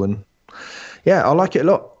simple, and yeah, I like it a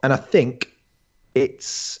lot, and I think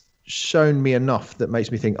it's shown me enough that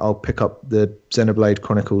makes me think I'll pick up the Xenoblade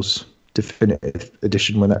Chronicles Definitive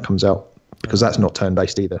Edition when that comes out, because that's not turn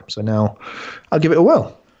based either. So now I'll give it a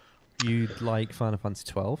whirl. You'd like Final Fantasy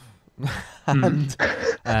 12, and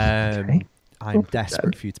I'm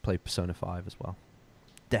desperate for you to play Persona 5 as well.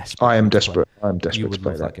 Desperate. I am for you to desperate. play. I'm desperate You to would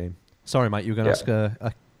play love that. that game. Sorry, mate, you were going to ask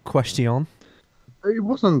a question. It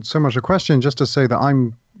wasn't so much a question, just to say that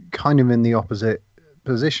I'm kind of in the opposite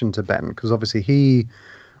position to Ben, because obviously he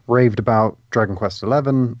raved about Dragon Quest XI.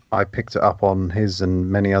 I picked it up on his and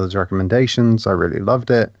many others' recommendations. I really loved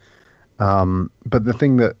it. But the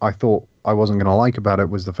thing that I thought I wasn't going to like about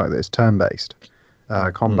it was the fact that it's turn-based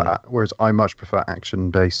combat, whereas I much prefer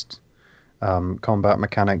action-based combat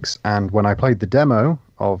mechanics. And when I played the demo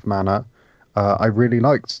of Mana, I really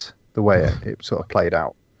liked the way it sort of played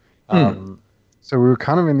out. So we were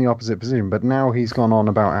kind of in the opposite position, but now he's gone on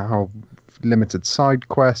about how limited side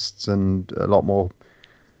quests and a lot more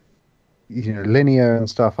linear and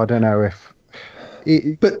stuff. I don't know if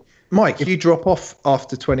But Mike, you drop off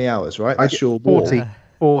after 20 hours, right? I That's get your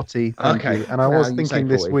 40, thank Okay. you. And I was Now you say thinking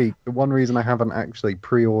this 40. week, the one reason I haven't actually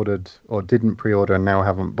pre-ordered or didn't pre-order and now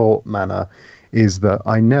haven't bought Mana is that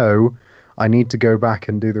I know I need to go back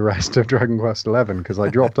and do the rest of Dragon Quest XI, because I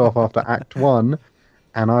dropped off after Act 1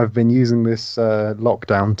 and I've been using this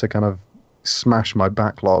lockdown to kind of smash my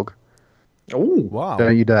backlog. Oh, Wow.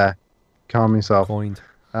 Don't you dare. Calm yourself. Coined.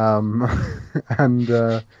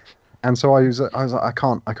 And so I was like, I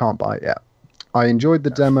can't buy it yet. I enjoyed the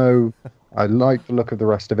demo. I like the look of the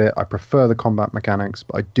rest of it. I prefer the combat mechanics,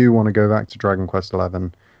 but I do want to go back to Dragon Quest XI,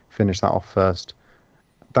 finish that off first.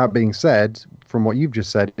 That being said, from what you've just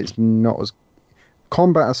said, it's not as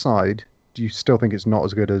combat aside. Do you still think it's not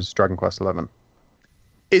as good as Dragon Quest XI?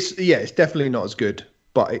 it's definitely not as good,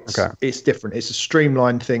 but it's different. It's a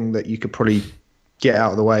streamlined thing that you could probably get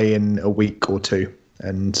out of the way in a week or two,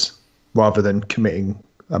 and rather than committing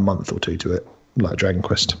a month or two to it, like Dragon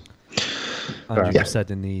Quest. Andrew just said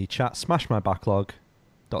in the chat, smash my backlog, ...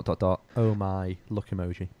 Oh my, look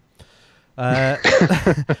emoji. Mike,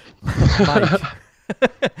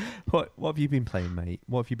 what have you been playing, mate?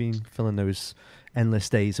 What have you been filling those endless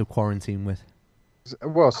days of quarantine with?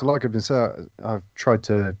 Well, so like I've been saying, I've tried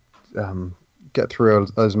to get through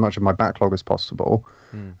as much of my backlog as possible.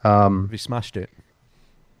 Have you smashed it?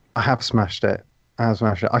 I have smashed it.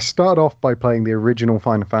 I started off by playing the original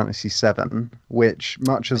Final Fantasy VII, which,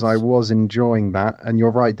 much as I was enjoying that, and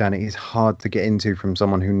you're right, Dan, it is hard to get into from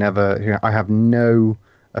someone who I have no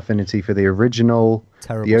affinity for the original.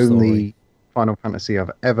 Terrible The only story. Final Fantasy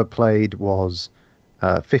I've ever played was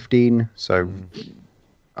 15, so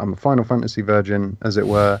I'm a Final Fantasy virgin, as it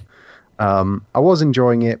were. I was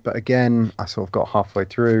enjoying it, but again, I sort of got halfway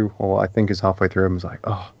through, or what I think is halfway through, and was like,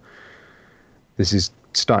 oh, this is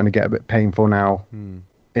starting to get a bit painful now.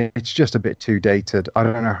 It's just a bit too dated. I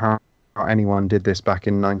don't know how anyone did this back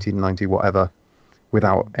in 1990, whatever,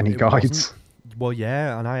 without any guides. Well,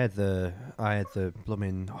 yeah, and I had the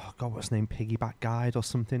blooming, oh god, what's the name, Piggyback Guide or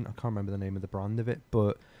something. I can't remember the name of the brand of it,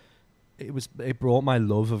 but it brought my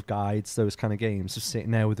love of guides, those kind of games, just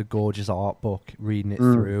sitting there with a gorgeous art book, reading it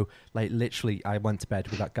through. Like literally, I went to bed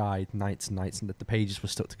with that guide nights and nights, and the pages were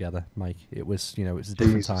stuck together. Mike, it was it was a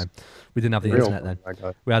different time. We didn't have the internet then.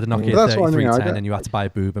 We had a Nokia 3310, and you had to buy a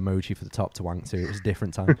boob emoji for the top to wank to. It was a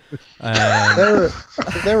different time.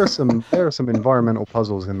 There are some environmental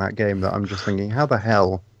puzzles in that game that I'm just thinking, how the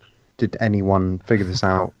hell did anyone figure this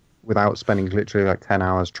out without spending literally like 10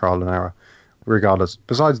 hours trial and error? Regardless,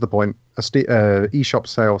 besides the point, a eShop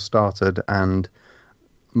sale started and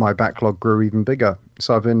my backlog grew even bigger.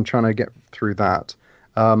 So I've been trying to get through that.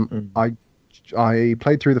 I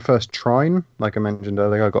played through the first Trine, like I mentioned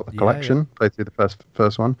earlier. I got the collection, played through the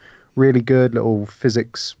first one. Really good little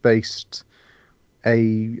physics-based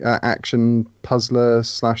action puzzler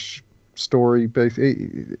 / story based.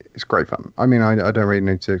 It's great fun. I mean, I don't really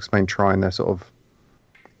need to explain Trine. They're sort of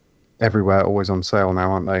everywhere, always on sale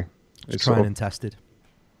now, aren't they? It's tried and tested.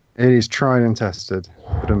 It is tried and tested.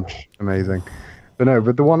 Amazing.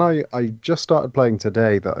 But the one I just started playing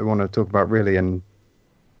today that I want to talk about really, and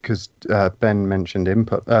because Ben mentioned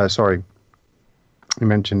input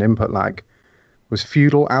lag, was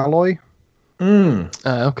Feudal Alloy.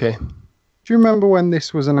 Okay. Do you remember when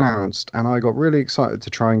this was announced and I got really excited to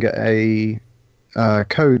try and get a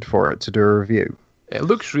code for it to do a review? It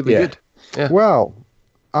looks really good. Yeah. Well,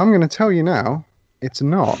 I'm going to tell you now, it's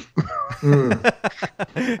not.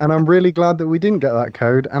 And I'm really glad that we didn't get that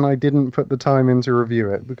code and I didn't put the time in to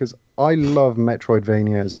review it, because I love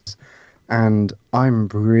Metroidvanias and I'm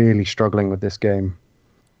really struggling with this game.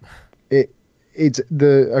 So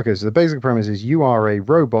the basic premise is you are a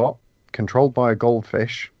robot controlled by a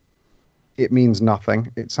goldfish. It means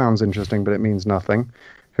nothing. It sounds interesting, but it means nothing.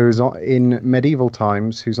 Who's in medieval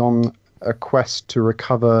times, who's on a quest to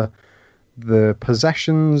recover the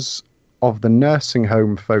possessions of the nursing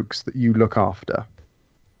home folks that you look after.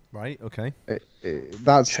 Right, okay.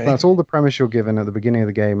 That's all the premise you're given at the beginning of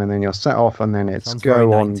the game, and then you're set off, and then it's Sounds go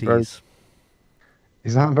very on. 90s.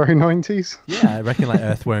 Is that very 90s? Yeah, I reckon like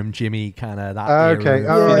Earthworm Jimmy kind of that Okay,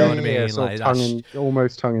 era, you know what I mean? Yeah, sort of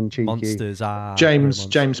almost tongue-in-cheeky. Monsters are...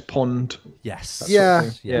 James Pond. Yes.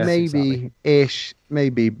 Maybe-ish,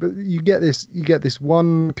 maybe. But you get this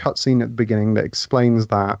one cutscene at the beginning that explains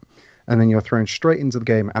that, and then you're thrown straight into the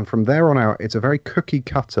game, and from there on out, it's a very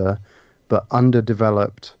cookie-cutter but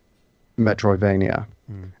underdeveloped Metroidvania.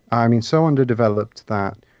 I mean, so underdeveloped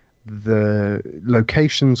that the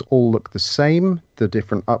locations all look the same. The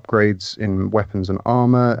different upgrades in weapons and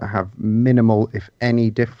armor have minimal, if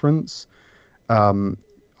any, difference. I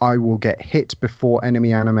will get hit before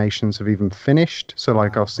enemy animations have even finished. So,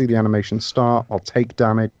 like, I'll see the animation start, I'll take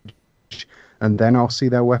damage, and then I'll see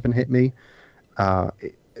their weapon hit me.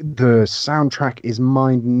 The soundtrack is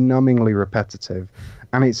mind-numbingly repetitive,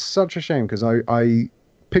 and it's such a shame because I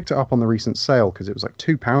picked it up on the recent sale because it was like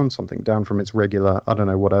 £2 something, down from its regular, I don't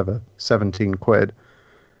know, whatever, 17 quid.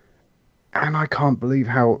 And I can't believe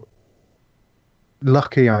how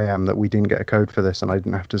lucky I am that we didn't get a code for this and I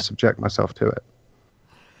didn't have to subject myself to it.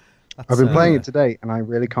 I've been playing it today and I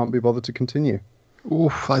really can't be bothered to continue.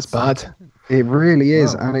 Oof, that's bad. It really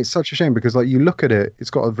is. Wow. And it's such a shame because, like, you look at it, it's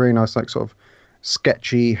got a very nice, like, sort of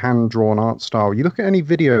sketchy, hand-drawn art style. You look at any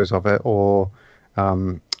videos of it or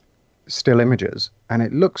still images, and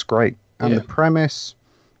it looks great. And the premise,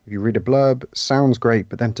 if you read a blurb, sounds great,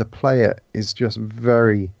 but then to play it is just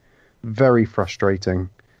very, very frustrating.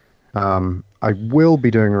 I will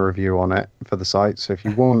be doing a review on it for the site, so if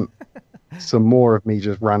you want some more of me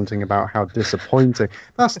just ranting about how disappointing,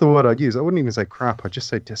 that's the word I'd use. I wouldn't even say crap, I'd just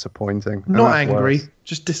say disappointing. Not angry,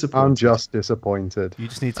 just disappointed. I'm just disappointed. You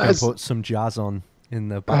just need to put some jazz on in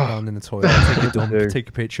the background in the toilet, take a dump, take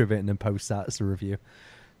a picture of it, and then post that as a review.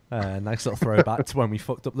 Nice little throwback to when we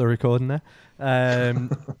fucked up the recording there.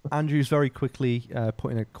 Andrew's very quickly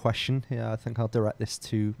put in a question here. I think I'll direct this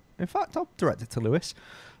to... In fact, I'll direct it to Lewis.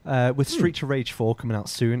 With Streets of Rage 4 coming out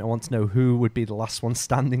soon, I want to know who would be the last one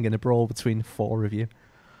standing in a brawl between the four of you.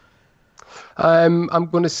 I'm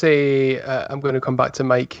going to say... I'm going to come back to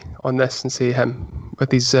Mike on this and say him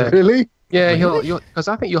with his... Really? Yeah, because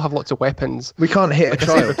I think you'll have lots of weapons. We can't hit like a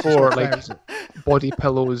child. Before, like body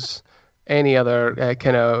pillows, any other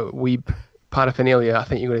kind of weeb paraphernalia. I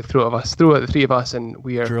think you're going to throw at the three of us, and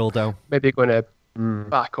we are Drill down. maybe going to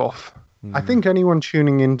back off. I think anyone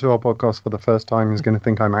tuning into our podcast for the first time is going to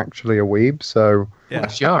think I'm actually a weeb. So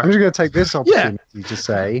Yes, you are. I'm just going to take this opportunity to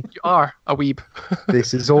say You are a weeb.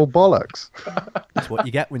 this is all bollocks. That's what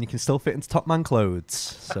you get when you can still fit into Top Man clothes.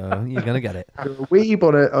 So you're going to get it. You're a weeb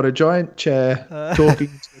on a giant chair talking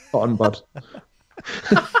to a cotton bud.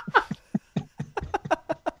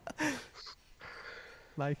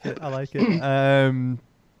 I like it.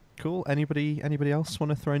 Cool. Anybody else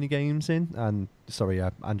want to throw any games in? And sorry,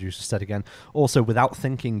 Andrew just said again. Also, without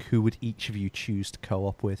thinking, who would each of you choose to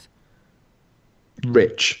co-op with?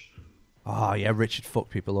 Rich. Oh yeah, Richard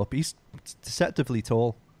fuck people up. He's deceptively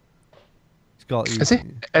tall. He's got. Is he?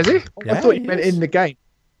 Is he? Yeah, I thought you he meant is. in the game.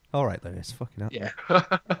 All right, then it's fucking up. Yeah.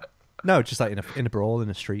 No, just like in a brawl in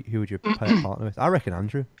a street. Who would you partner with? I reckon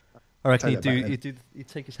Andrew. I reckon he'd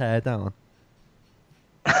take his hair down.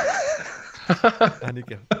 And he'd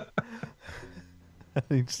go. And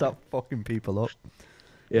he'd start fucking people up.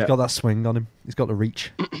 Yeah. He's got that swing on him. He's got the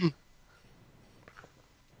reach.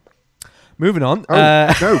 Moving on.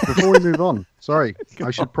 No, before we move on, sorry,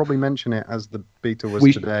 I should probably mention it as the beta was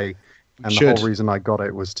today, and the whole reason I got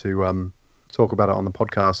it was to talk about it on the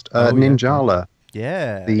podcast. Ninjala,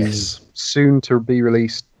 Yeah. the soon to be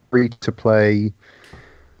released free to play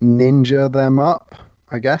Ninja Them Up,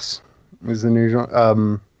 I guess, is the new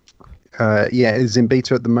genre. It's in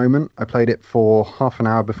beta at the moment. I played it for half an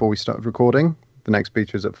hour before we started recording. The next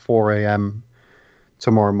beta is at 4 a.m.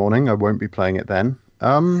 tomorrow morning. I won't be playing it then.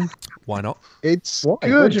 Why not? It's Why?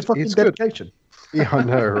 good. Where's your fucking It's good. dedication? Yeah, I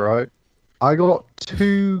know, right? I got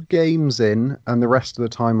 2 games in, and the rest of the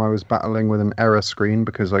time I was battling with an error screen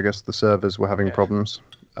because I guess the servers were having problems.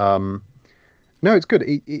 No, it's good.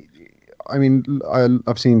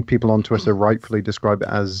 I've seen people on Twitter rightfully describe it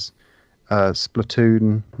as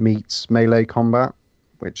Splatoon meets melee combat,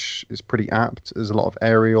 which is pretty apt. There's a lot of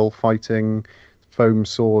aerial fighting, foam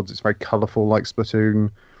swords. It's very colourful like Splatoon.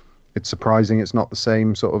 It's surprising it's not the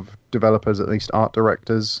same sort of developers, at least art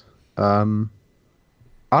directors. I'm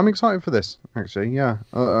excited for this, actually, yeah.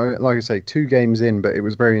 Like I say, 2 games in, but it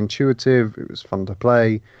was very intuitive. It was fun to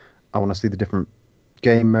play. I want to see the different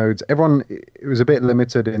game modes. It was a bit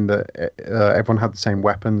limited in that everyone had the same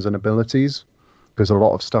weapons and abilities, because a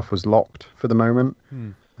lot of stuff was locked for the moment.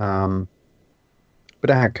 But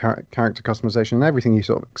it had character customization and everything you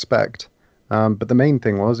sort of expect. But the main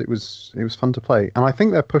thing was it was fun to play. And I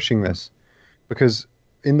think they're pushing this because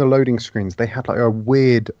in the loading screens they had like a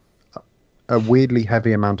weirdly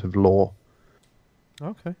heavy amount of lore.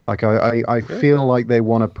 Okay. Like I feel like they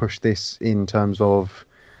want to push this in terms of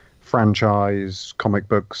franchise, comic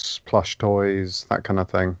books, plush toys, that kind of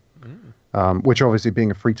thing. Which obviously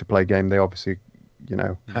being a free to play game, they obviously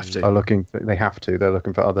Have to. are looking. They have to. They're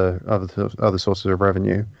looking for other sources of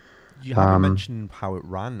revenue. You haven't mentioned how it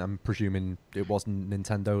ran. I'm presuming it wasn't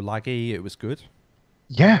Nintendo laggy. It was good.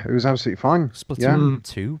 Yeah, it was absolutely fine. Splatoon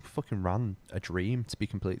 2 fucking ran a dream, to be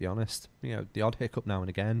completely honest. The odd hiccup now and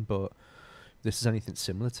again, but if this is anything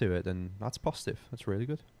similar to it, then that's positive. That's really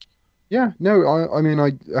good. Yeah, no, I mean,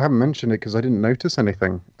 I haven't mentioned it because I didn't notice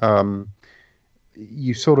anything.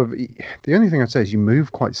 You sort of, the only thing I'd say is you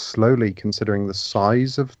move quite slowly considering the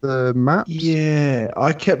size of the maps. Yeah,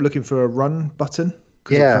 I kept looking for a run button.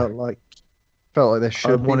 'Cause Yeah. it felt like there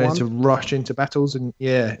should I be wanted one. to rush into battles, and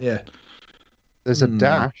yeah. There's a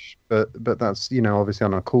dash, but that's obviously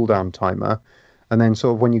on a cooldown timer, and then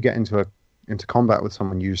sort of when you get into combat with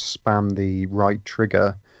someone, you spam the right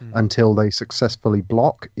trigger until they successfully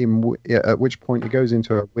block. At which point it goes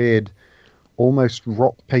into a weird, almost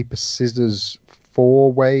rock paper scissors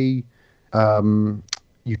 4-way.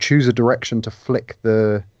 You choose a direction to flick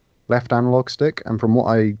the left analog stick, and from what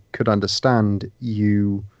I could understand,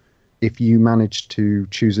 if you manage to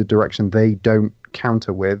choose a direction they don't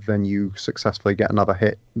counter with, then you successfully get another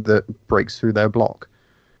hit that breaks through their block.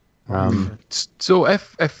 So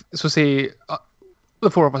say the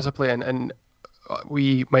 4 of us are playing and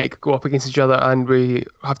we might go up against each other and we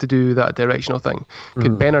have to do that directional thing,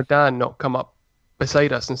 could Ben or Dan not come up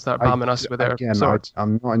beside us and start bombing us with their swords?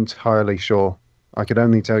 I'm not entirely sure. I could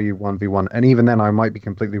only tell you 1v1, and even then I might be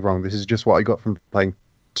completely wrong. This is just what I got from playing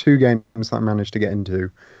 2 games that I managed to get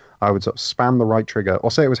into. I would sort of spam the right trigger,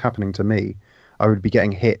 or say it was happening to me, I would be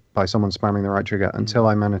getting hit by someone spamming the right trigger until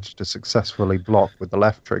I managed to successfully block with the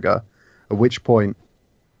left trigger, at which point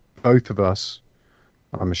both of us,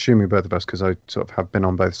 I'm assuming both of us because I sort of have been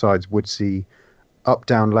on both sides, would see up,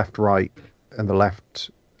 down, left, right, and the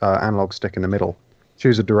left analog stick in the middle.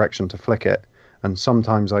 Choose a direction to flick it, and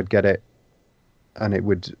sometimes I'd get it and it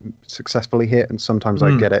would successfully hit, and sometimes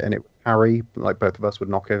I'd get it and it would parry, like both of us would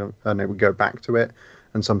knock it and it would go back to it,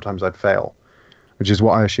 and sometimes I'd fail. which is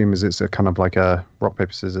what I assume is it's a kind of like a rock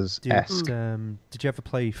paper scissors esque. Did you ever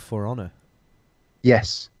play For Honor?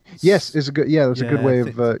 Yes, it's a good. Yeah, that's a good way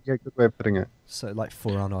of good way of putting it. So like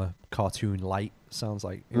For Honor cartoon light sounds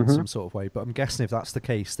like in some sort of way. But I'm guessing if that's the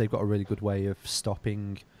case, they've got a really good way of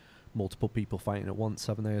stopping multiple people fighting at once,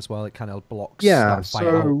 haven't they? As well, it kind of blocks that fight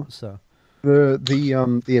out. So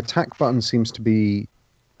the attack button seems to be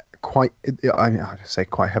quite. I say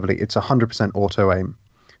quite heavily. It's 100% auto aim,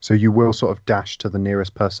 so you will sort of dash to the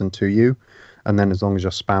nearest person to you, and then as long as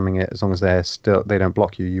you're spamming it, as long as they don't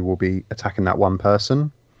block you, you will be attacking that one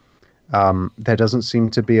person. There doesn't seem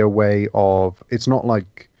to be a way of. It's not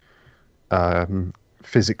like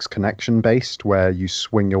physics connection based where you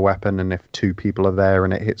swing your weapon and if two people are there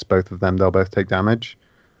and it hits both of them, they'll both take damage.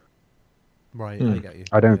 Right, I get you.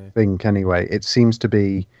 I don't think anyway. It seems to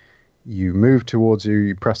be you move towards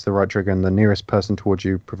you press the right trigger, and the nearest person towards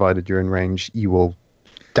you, provided you're in range, you will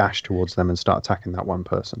dash towards them and start attacking that one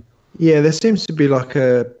person. Yeah, there seems to be like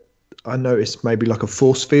I noticed maybe like a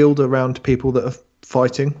force field around people that are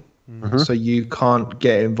fighting. So you can't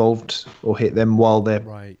get involved or hit them while they're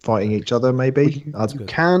fighting each other, maybe? You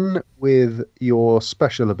can with your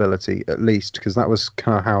special ability, at least, because that was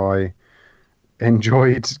kind of how I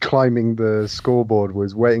enjoyed climbing the scoreboard,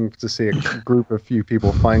 was waiting to see a group of few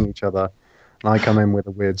people fighting each other. And I come in with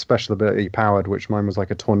a weird special ability powered, which mine was like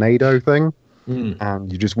a tornado thing. And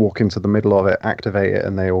you just walk into the middle of it, activate it,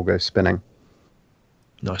 and they all go spinning.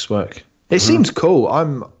 Nice work. It seems cool.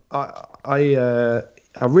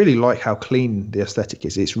 I really like how clean the aesthetic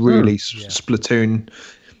is. It's really Splatoon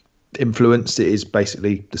influenced. It is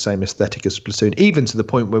basically the same aesthetic as Splatoon, even to the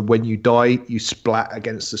point where when you die, you splat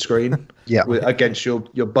against the screen, against your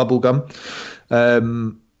bubble gum.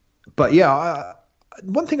 But yeah,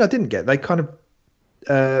 one thing I didn't get, they kind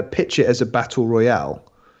of pitch it as a battle royale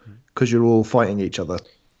because you're all fighting each other,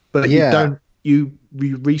 but you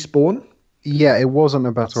respawn. Yeah, it wasn't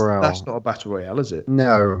a battle royale. That's not a battle royale, is it?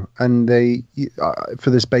 No, and they for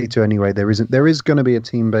this beta anyway, there is going to be a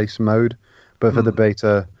team-based mode, but for the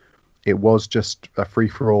beta, it was just a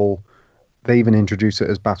free-for-all. They even introduce it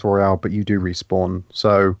as battle royale, but you do respawn.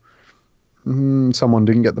 So someone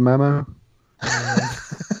didn't get the memo.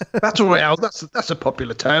 Battle royale, that's a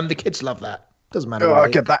popular term. The kids love that. Doesn't matter. Oh,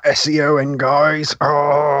 get that SEO in, guys.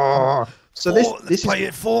 Oh, so this play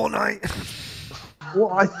it Fortnite.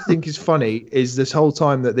 What I think is funny is this whole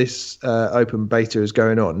time that this open beta is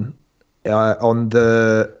going on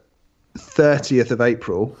the 30th of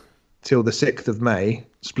April till the 6th of May,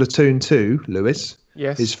 Splatoon 2, Lewis,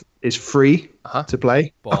 is free to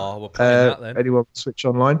play. We're playing that then. Anyone can switch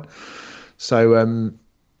online. So,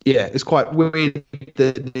 it's quite weird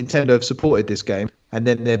that Nintendo have supported this game, and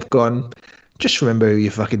then they've gone, just remember who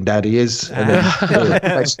your fucking daddy is, and then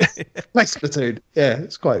play Splatoon. Yeah,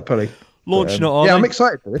 it's quite funny. Launch not on. Yeah, I'm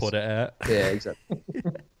excited for this. Put it out. Yeah, exactly.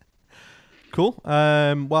 Cool.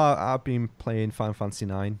 Well, I've been playing Final Fantasy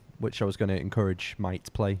 9, which I was going to encourage Mike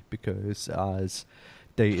to play, because as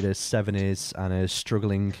dated as 7 is and as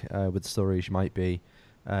struggling with the story as you might be,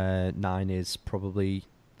 9 is probably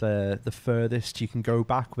the furthest you can go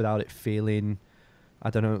back without it feeling,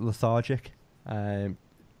 I don't know, lethargic.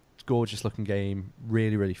 Gorgeous looking game,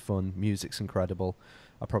 really, really fun. Music's incredible.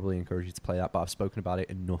 I probably encourage you to play that, but I've spoken about it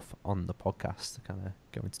enough on the podcast to kind of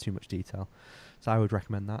go into too much detail. So I would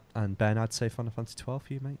recommend that. And Ben, I'd say Final Fantasy 12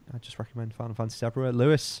 for you, mate. I'd just recommend Final Fantasy everywhere.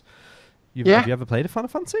 Lewis, have you ever played a Final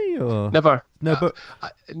Fantasy? Or? Never. No, but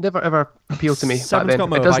it never ever appealed to me. 7's got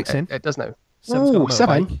motorbikes in. It does now.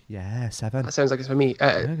 7. Yeah, 7. That sounds like it's for me.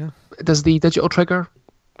 Does the digital trigger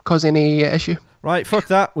cause any issue? Right, fuck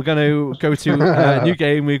that. We're going to go to a new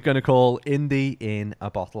game we're going to call Indie in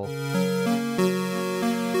a Bottle.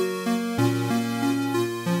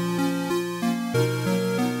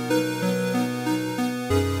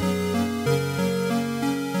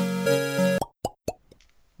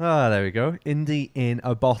 Ah, there we go. Indie in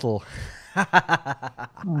a Bottle.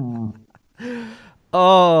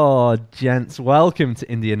 Oh, gents, welcome to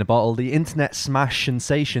Indie in a Bottle, the internet smash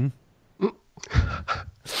sensation.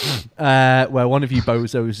 Where one of you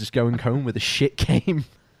bozos is going home with a shit game.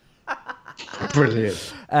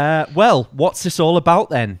 Brilliant. Well, what's this all about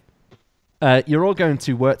then? You're all going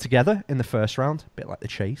to work together in the first round, a bit like The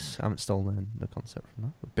Chase. I haven't stolen the concept from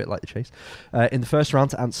that, a bit like The Chase. In the first round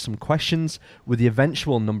to answer some questions with the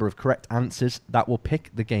eventual number of correct answers that will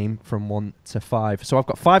pick the game from 1 to 5. So I've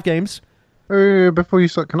got 5 games. Before you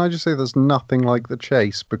start, can I just say there's nothing like The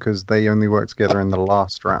Chase because they only work together in the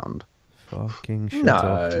last round. Fucking shut No.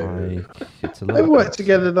 up, Mike. It's a They little... work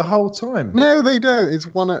together the whole time. No, they don't. It's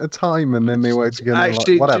one at a time, and then they work together.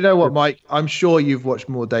 Actually, like, do you know what, Mike? I'm sure you've watched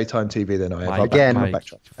more daytime TV than I have. Mike, Again, Mike,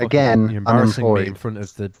 backtrack. fucking- Again, you're embarrassing me unemployed. in front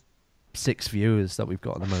of the 6 viewers that we've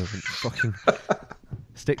got at the moment. Fucking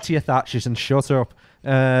stick to your thatches and shut up.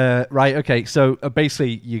 Right, okay. So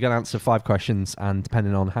basically, you're gonna answer 5 questions, and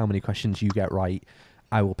depending on how many questions you get right,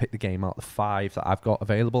 I will pick the game out of the 5 that I've got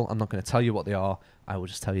available. I'm not going to tell you what they are. I will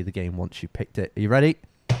just tell you the game once you picked it. Are you ready?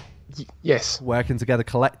 Yes. Working together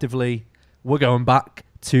collectively. We're going back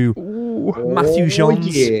to Matthew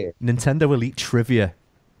Jean's Nintendo Elite Trivia.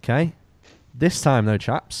 Okay? This time, though,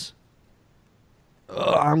 chaps,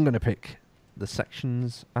 I'm going to pick the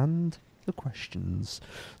sections and the questions.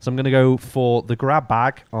 So I'm going to go for the grab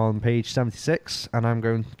bag on page 76, and I'm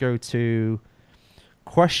going to go to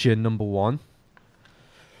question number 1.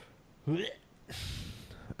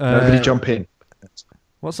 Nobody jump in.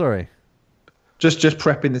 What, sorry? Just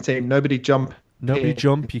prepping the team. Nobody jump. Nobody in.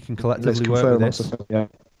 jump. You can Let's collectively work confirm with this. what's the-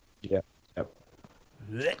 Yeah.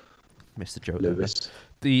 Missed the joke there. Lewis.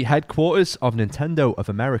 The headquarters of Nintendo of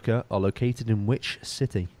America are located in which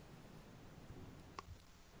city?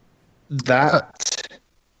 That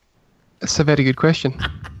That's a very good question.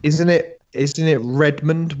 isn't it. Isn't it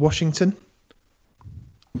Redmond, Washington?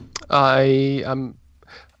 I'll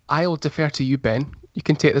defer to you, Ben. You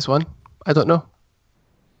can take this one. I don't know.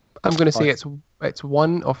 I'm going to say it's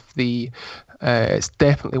one of the. It's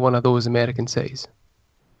definitely one of those American cities.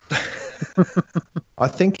 I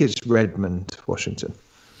think it's Redmond, Washington.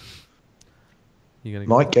 You gonna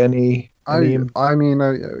go? Mike, any? I mean,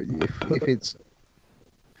 if it's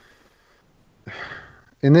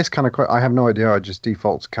in this kind of, I have no idea. I just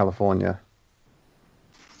default to California,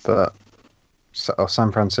 but or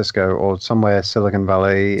San Francisco or somewhere Silicon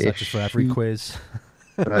Valley. Is that just for every quiz?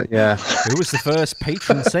 Yeah. Who was the first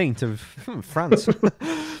patron saint of France?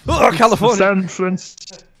 Oh, California. San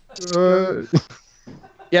Francisco.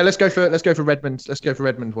 Yeah, let's go for Redmond. Let's go for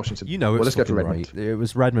Redmond, Washington. You know, let's go for fucking Redmond. right. It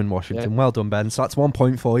was Redmond, Washington. Yeah. Well done, Ben. So that's 1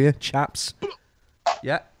 point for you, chaps.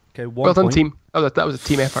 Yeah. Okay. Well done, team. Oh, that was a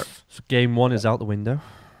team effort. So game 1 is out the window.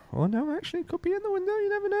 Oh no, actually, it could be in the window. You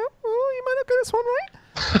never know. Oh, you might not get this one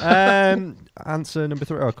right. Answer number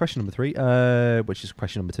 3. Or question number 3. Which is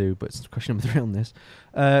question number 2, but it's question number 3 on this.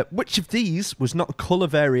 Which of these was not a color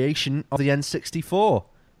variation of the N64?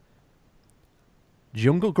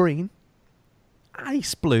 Jungle green,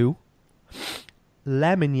 ice blue,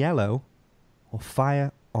 lemon yellow, or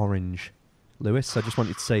fire orange? Lewis, I just want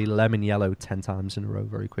you to say lemon yellow 10 times in a row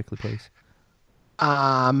very quickly, please.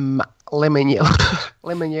 Lemon yellow,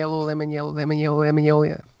 lemon yellow, lemon yellow, lemon yellow, lemon yellow.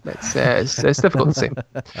 Yeah, it's difficult to say.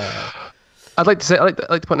 I'd like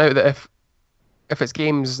to point out that if it's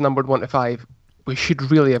games numbered 1 to 5, we should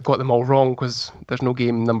really have got them all wrong because there's no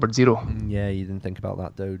game numbered 0. Yeah, you didn't think about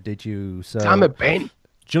that though, did you? So Damn it, Ben.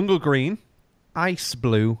 Jungle green, ice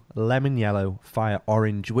blue, lemon yellow, fire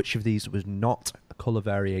orange. Which of these was not a color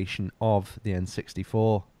variation of the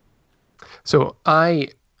N64? So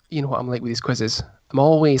you know what I'm like with these quizzes. I'm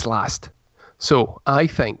always last. So I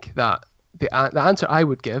think that the answer I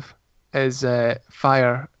would give is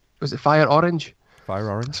fire. Was it fire orange? Fire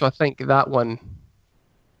orange. So I think that one.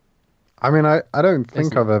 I mean, I don't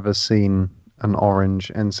think Isn't- I've ever seen an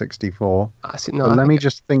orange N64. I see, no, But I let think- me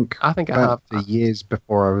just think I think I about have. the years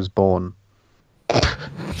before I was born.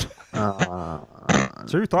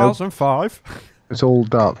 2005. It's all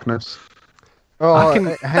darkness. Oh, I can-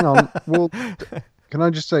 hang on. Well, can I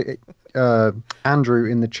just say, Andrew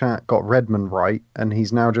in the chat got Redmond right, and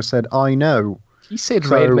he's now just said, "I know." He said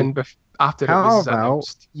So, Redmond after it How was about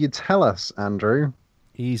announced. you tell us, Andrew?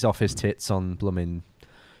 He's off his tits on blooming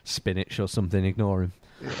spinach or something. Ignore him.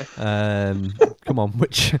 Come on,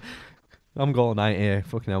 which I'm going out here.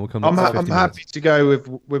 Fucking hell, we're coming. I'm up to 50 happy minutes. to go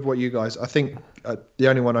with what you guys. I think the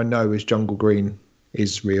only one I know is Jungle Green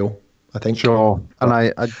is real. I think. Sure.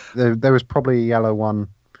 And there was probably a yellow one.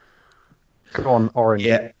 Go on, orange.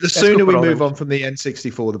 Yeah. The go sooner we for move orange. on from the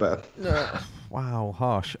N64, the better. Wow,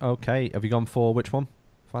 harsh. Okay, have you gone for which one?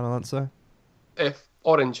 Final answer. If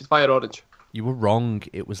orange, fire orange. You were wrong.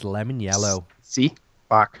 It was lemon yellow. See,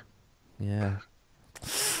 Back. Yeah.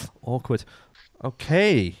 Awkward.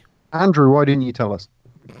 Okay. Andrew, why didn't you tell us?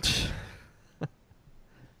 Okay,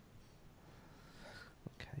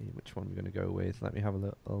 which one are we going to go with? Let me have a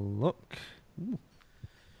little look. Ooh.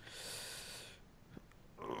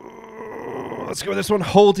 Let's go with this one.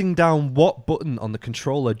 Holding down what button on the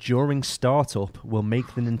controller during startup will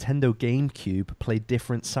make the Nintendo GameCube play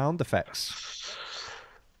different sound effects?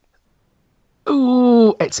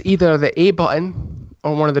 ooh, it's either the A button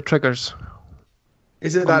or one of the triggers.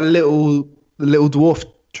 Is it that little dwarf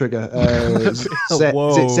trigger. Z.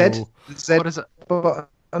 Whoa. Is it Z? Z What is it?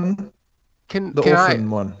 button? Can The I orphan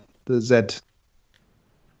one. The Z.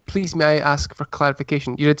 please may I ask for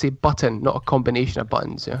clarification? You did say button, not a combination of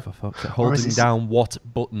buttons. Yeah. For fuck's sake. Or is Holding it down what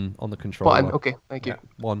button on the controller? Button. Okay, thank you. Yeah,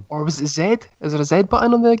 one. Or was it Z? Is there a Z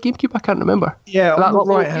button on the GameCube? I can't remember. Yeah, That on the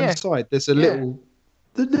little- right hand yeah. side, there's a Yeah.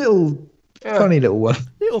 little Yeah. funny little one.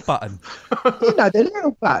 Little button. The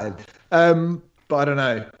little button. But I don't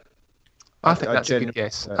know. I think I that's a good genuinely-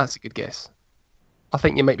 guess. That's a good guess. I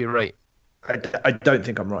think you might be right. I don't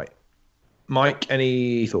think I'm right. Mike,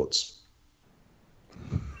 any thoughts?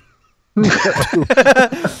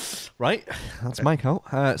 Right, that's my count.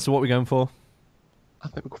 So what are we going for? I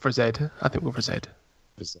think we'll go for Z. I think we'll go for Z.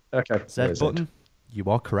 Okay. Z button. You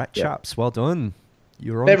are correct, Yeah. chaps. Well done.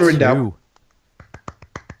 You're on Never in 2. doubt.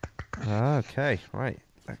 Okay, right.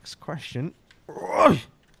 Next question.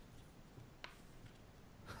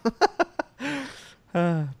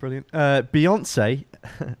 Brilliant. Beyonce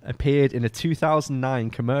appeared in a 2009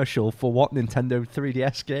 commercial for what Nintendo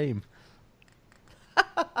 3DS game?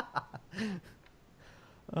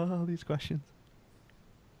 Oh, these questions.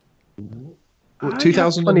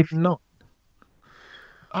 2009.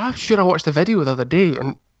 I'm sure I watched the video the other day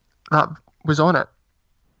and that was on it.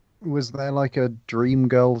 Was there like a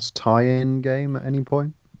Dreamgirls tie-in game at any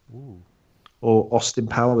point? Or Austin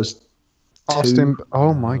Powers 2. Austin.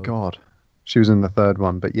 Oh my No. god. She was in the third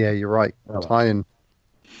one, but yeah, you're right. Oh. Tie-in.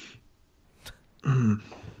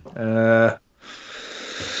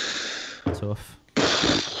 Tough.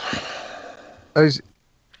 Oh, is it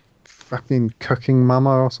fucking Cooking Mama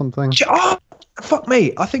or something? Oh, fuck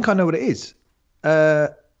me. I think I know what it is.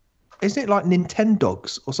 Isn't it like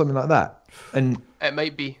Nintendogs or something like that? And It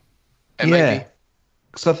might be. It might yeah, be.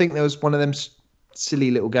 because I think there was one of them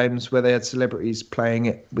silly little games where they had celebrities playing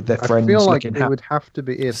it with their friends. I feel like looking it would have to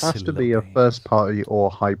be. It has to Silly be a little game. first-party or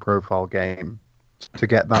high-profile game to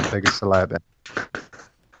get that big a celeb.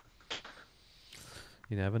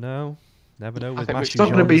 You never know. Never know with think Matthew it's not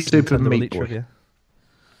gonna be Jones' Super Nintendo Meat Elite Boy. Trivia.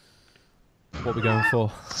 What are we going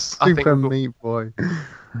for? I think Super we'll go- Meat Boy.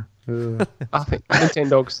 I think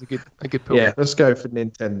Nintendogs is a good pull. Yeah, let's go for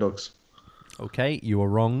Nintendogs. Okay, you were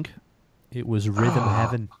wrong. It was Rhythm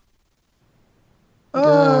Heaven.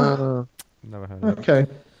 Oh, Never heard of it. okay.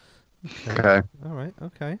 Okay, All right.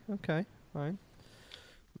 Okay. Fine.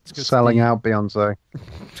 Let's go to selling the- out Beyonce.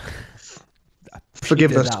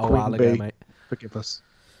 Forgive You did us, that a while Queen ago, Bee. mate. Forgive us.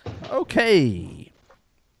 Okay.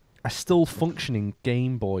 A still functioning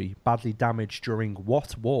Game Boy, badly damaged during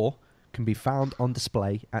what war, can be found on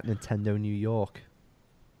display at Nintendo New York?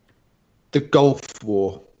 The Gulf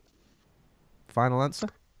War. Final answer?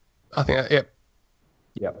 I think, yeah.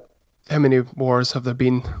 Yep. How many wars have there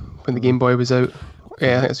been when the Game Boy was out?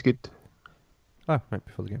 Yeah, I think that's good. Oh, right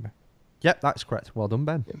before the Game Boy. Yep, that's correct. Well done,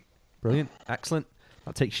 Ben. Brilliant. Excellent.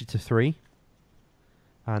 That takes you to 3.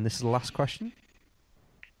 And this is the last question.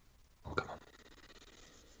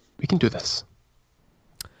 We can do this.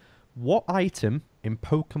 What item in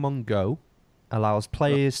Pokemon Go allows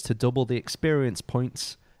players to double the experience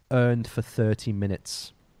points earned for 30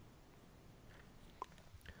 minutes?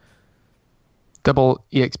 Double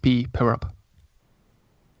EXP power up.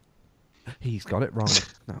 He's got it wrong.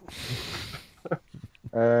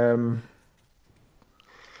 No.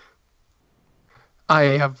 I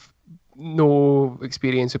have no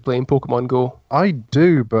experience of playing Pokemon Go. I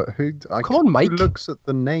do, but who? Come on, Mike. Who looks at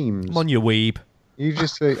the names? Come on, you weeb. You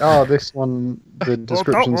just say, "Oh, this one." The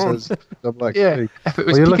description that one. says double XP. Yeah, if it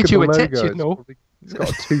was Well, you look at the Pikachu with logo, tits, you'd it's know. probably- It's got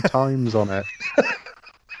 2 times on it.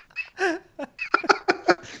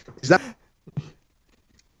 Is that?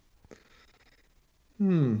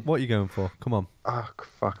 What are you going for? Come on. Oh,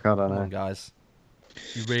 fuck, I don't Come on, know. guys.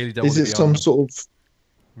 You really don't Is want to it be some on, sort of?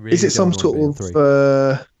 really Is it some don't wanna sort be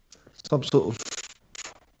on 3. of? Some sort of.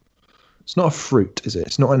 It's not a fruit, is it?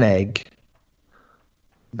 It's not an egg.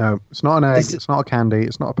 No, it's not an egg. Is it- It's not a candy.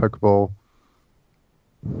 It's not a Pokeball.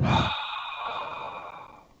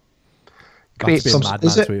 Great. That's a Some- madman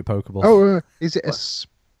is it- to your Pokeball. Oh, is it a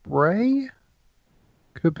spray?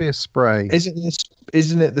 Could be a spray.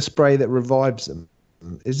 Isn't it the spray that revives them?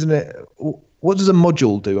 Isn't it? What does a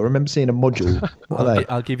module do? I remember seeing a module. What are they?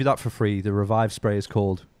 I'll give you that for free. The Revive spray is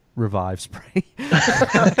called Revive Spray.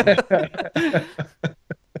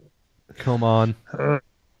 Come on.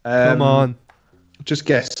 Come on. Just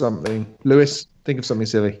guess something, Lewis. Think of something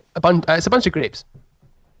silly. It's a bunch of grapes.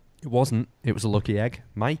 It wasn't. It was a lucky egg.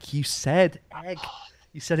 Mike, you said egg.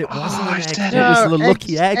 You said it wasn't I an egg. said It was the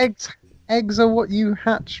lucky egg. Eggs are what you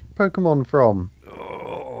hatch Pokemon from.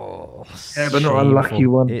 Oh, Yeah, but not a lucky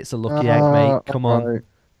shameful. one. It's a lucky egg, mate. Come on. Alright.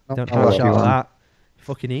 Don't Not a hatch lucky out of one. that.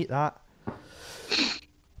 Fucking eat that.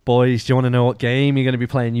 boys, do you want to know what game you're going to be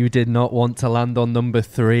playing? You did not want to land on number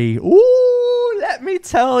 3. Ooh, let me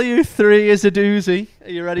tell you, 3 is a doozy. Are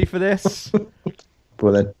you ready for this?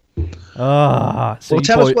 Well then. So Well,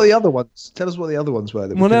 tell us what the other ones. Tell us what the other ones were.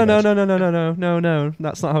 Well, no.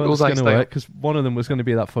 That's not how it's going to work, because one of them was going to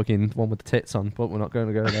be that fucking one with the tits on, but we're not going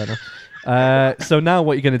to go there now. So now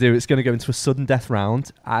what you're going to do, it's going to go into a sudden death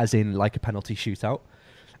round, as in like a penalty shootout,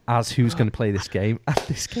 as who's going to play this game. And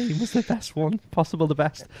this game was the best one, possible the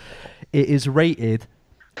best. It is rated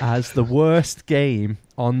as the worst game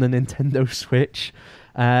on the Nintendo Switch.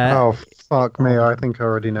 Oh, fuck me. I think I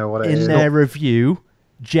already know what it is. In their review,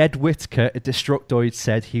 Jed Whittaker at Destructoid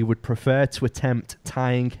said he would prefer to attempt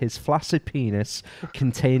tying his flaccid penis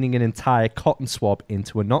containing an entire cotton swab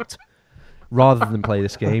into a knot rather than play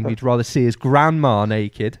this game. He'd rather see his grandma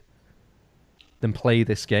naked than play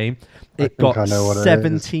this game. It got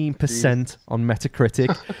 17% on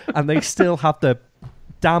Metacritic, and they still have the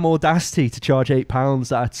damn audacity to charge £8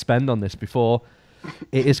 that I'd spend on this before.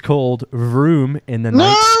 It is called Vroom in the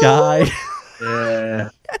Night Sky. Yeah.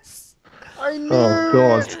 Yes. I know. Oh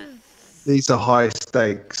god, these are high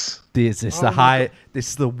stakes. This is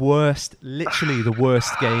the worst, literally the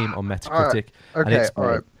worst game on Metacritic. Okay, all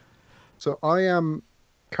right. So I am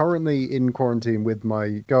currently in quarantine with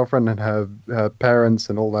my girlfriend and her parents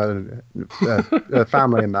and all that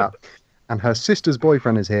family and that. And her sister's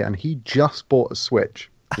boyfriend is here, and he just bought a Switch.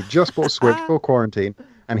 He just bought a Switch for quarantine,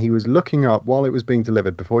 and he was looking up, while it was being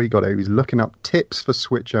delivered, before he got it, he was looking up tips for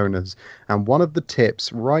Switch owners. And one of the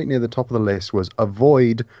tips, right near the top of the list, was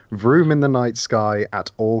avoid Vroom in the Night Sky at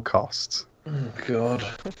all costs. Oh, God.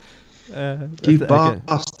 You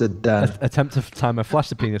bastard, Dan. Attempt to tie my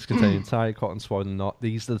flaccid penis containing entire cotton swab and knot.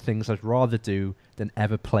 These are the things I'd rather do than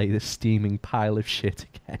ever play this steaming pile of shit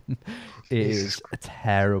again. It is a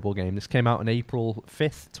terrible game. This came out on April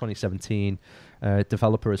 5th, 2017.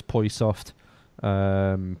 Developer is Poisoft.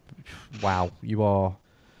 Wow, you are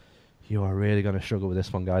really going to struggle with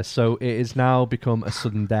this one, guys. So it has now become a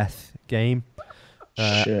sudden death game.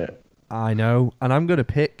 Shit. I know. And I'm going to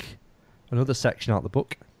pick another section out of the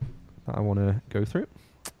book that I want to go through,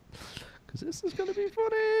 because this is going to be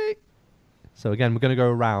funny. So again, we're going to go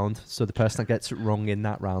around, so the person that gets it wrong in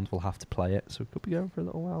that round will have to play it. So it could be going for a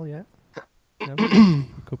little while yet. No,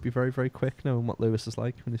 it could be very, very quick, knowing what Lewis is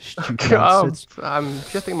like when his stupid answers. I'm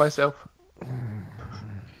shitting myself.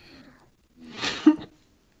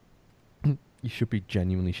 You should be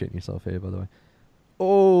genuinely shitting yourself here, by the way.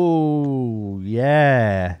 Oh,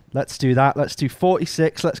 yeah. Let's do that. Let's do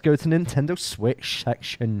 46. Let's go to Nintendo Switch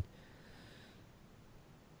section.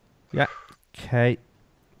 Yeah. Okay.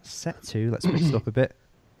 Set 2. Let's mix it up a bit.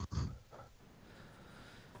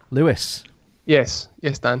 Lewis. Yes,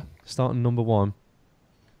 Dan. Starting number 1.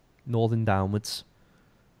 Northern downwards.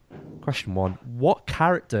 Question 1. What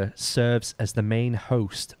character serves as the main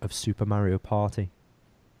host of Super Mario Party?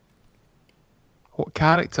 What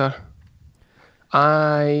character?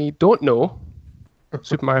 I don't know.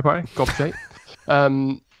 Super Mario Party, copyright.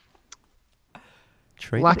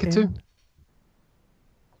 Lakitu.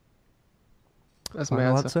 That's my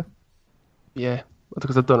answer. Yeah,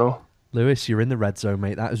 because I don't know. Lewis, you're in the red zone,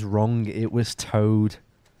 mate. That is wrong. It was Toad.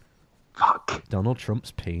 Fuck. Donald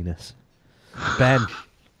Trump's penis. Ben.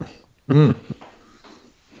 The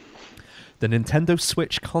Nintendo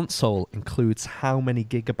Switch console includes how many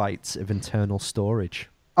gigabytes of internal storage?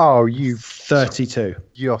 Oh, you 32.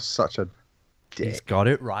 You're such a dick. He's got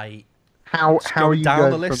it right. How are you down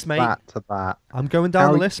going the list, from mate? that to that? I'm going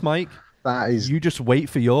down the list, Mike. That is You just wait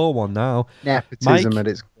for your one now. nepotism Mike, at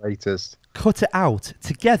its greatest. Cut It Out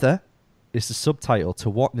Together is the subtitle to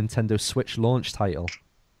what Nintendo Switch launch title?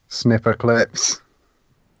 Snipper clips.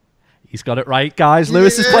 He's got it right, guys.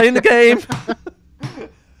 Lewis is playing the game.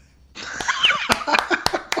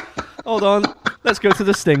 Hold on. Let's go to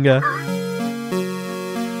the stinger.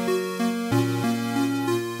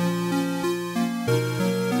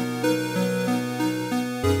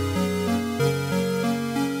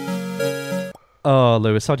 Oh,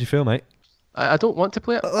 Lewis, how do you feel, mate? I don't want to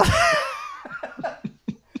play it.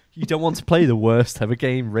 You don't want to play the worst ever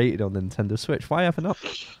game rated on the Nintendo Switch. Why haven't I?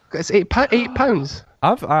 It's £8.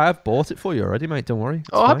 I've bought it for you already, mate. Don't worry. It's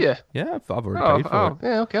Oh, have fine. you? Yeah, I've already paid for it.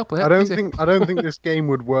 Yeah, okay, I'll play it. I don't Easy. think this game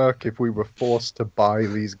would work if we were forced to buy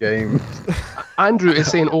these games. Andrew is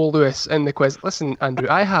saying, "Oh, Lewis," in the quiz. Listen, Andrew,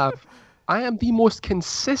 I am the most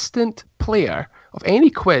consistent player of any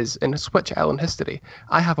quiz in Switch Island history.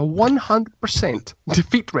 I have a 100%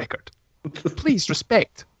 defeat record. Please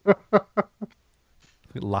respect.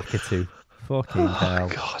 Lakitu. Fucking hell.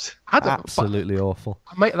 God. Absolutely awful.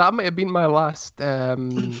 That might have been my last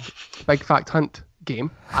Big Fact Hunt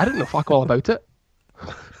game. I didn't know fuck all about it.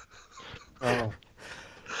 Oh.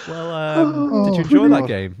 Well, did you enjoy that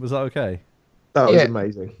game? Was that okay? That was Yeah.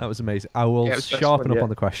 amazing. That was amazing. I will Yeah, it was best sharpen one up yet. on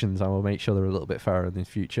the questions. I will make sure they're a little bit fairer in the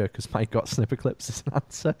future because Mike got snipper clips as an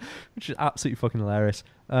answer, which is absolutely fucking hilarious.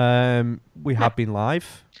 We have been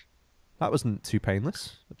live. That wasn't too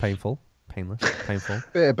painless. Painful.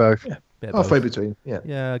 Bit of both. Bit of Halfway both. between. Yeah.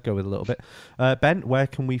 Yeah, go with a little bit. Ben, where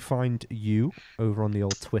can we find you over on the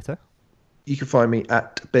old Twitter? You can find me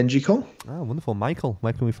at BenjiCon. Oh, wonderful. Michael,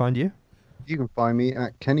 where can we find you? You can find me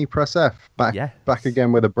at Kenny Press F. Yes. Back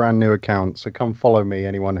again with a brand new account. So come follow me,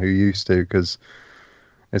 anyone who used to, because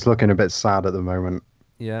it's looking a bit sad at the moment.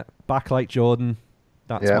 Yeah, back like Jordan.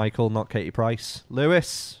 That's Yeah. Michael, not Katie Price.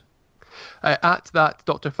 Lewis. At that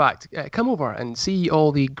Dr. Fact, come over and see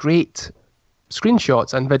all the great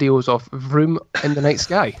screenshots and videos of Vroom in the night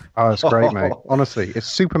sky. Oh, it's great, mate. Honestly, it's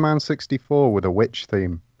Superman 64 with a witch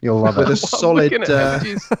theme. You'll love With a it. solid, Looking at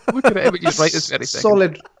images right this very second.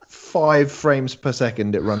 solid 5 frames per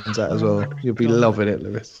second it runs at as well. You'll be loving it,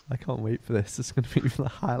 Lewis. I can't wait for this. It's going to be the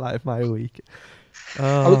highlight of my week.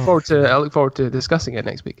 I look forward to discussing it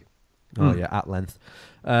next week. Oh yeah, at length.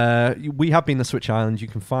 We have been the Switch Island. You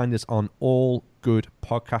can find us on all good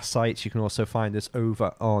podcast sites. You can also find us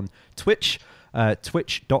over on Twitch,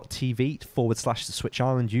 twitch.tv/The Switch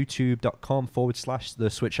Island, youtube.com/The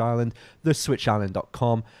Switch Island,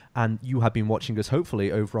 theswitchisland.com, and you have been watching us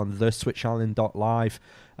hopefully over on theswitchisland.live.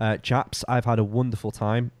 Chaps, I've had a wonderful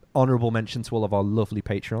time. Honourable mention to all of our lovely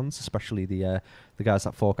patrons, especially the guys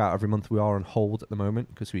that fork out every month. We are on hold at the moment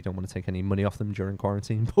because we don't want to take any money off them during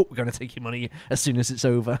quarantine, but we're going to take your money as soon as it's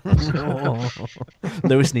over.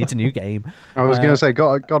 Lewis needs a new game. I was going to say,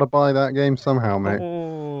 got to buy that game somehow, mate.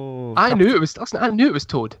 I knew it was. Listen, I knew it was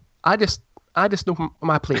Toad. I just know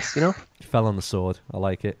my place. You know. Fell on the sword. I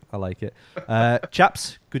like it.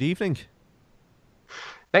 Chaps, good evening.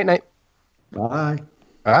 Night night. Bye.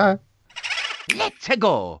 Ah. Let's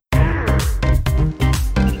go.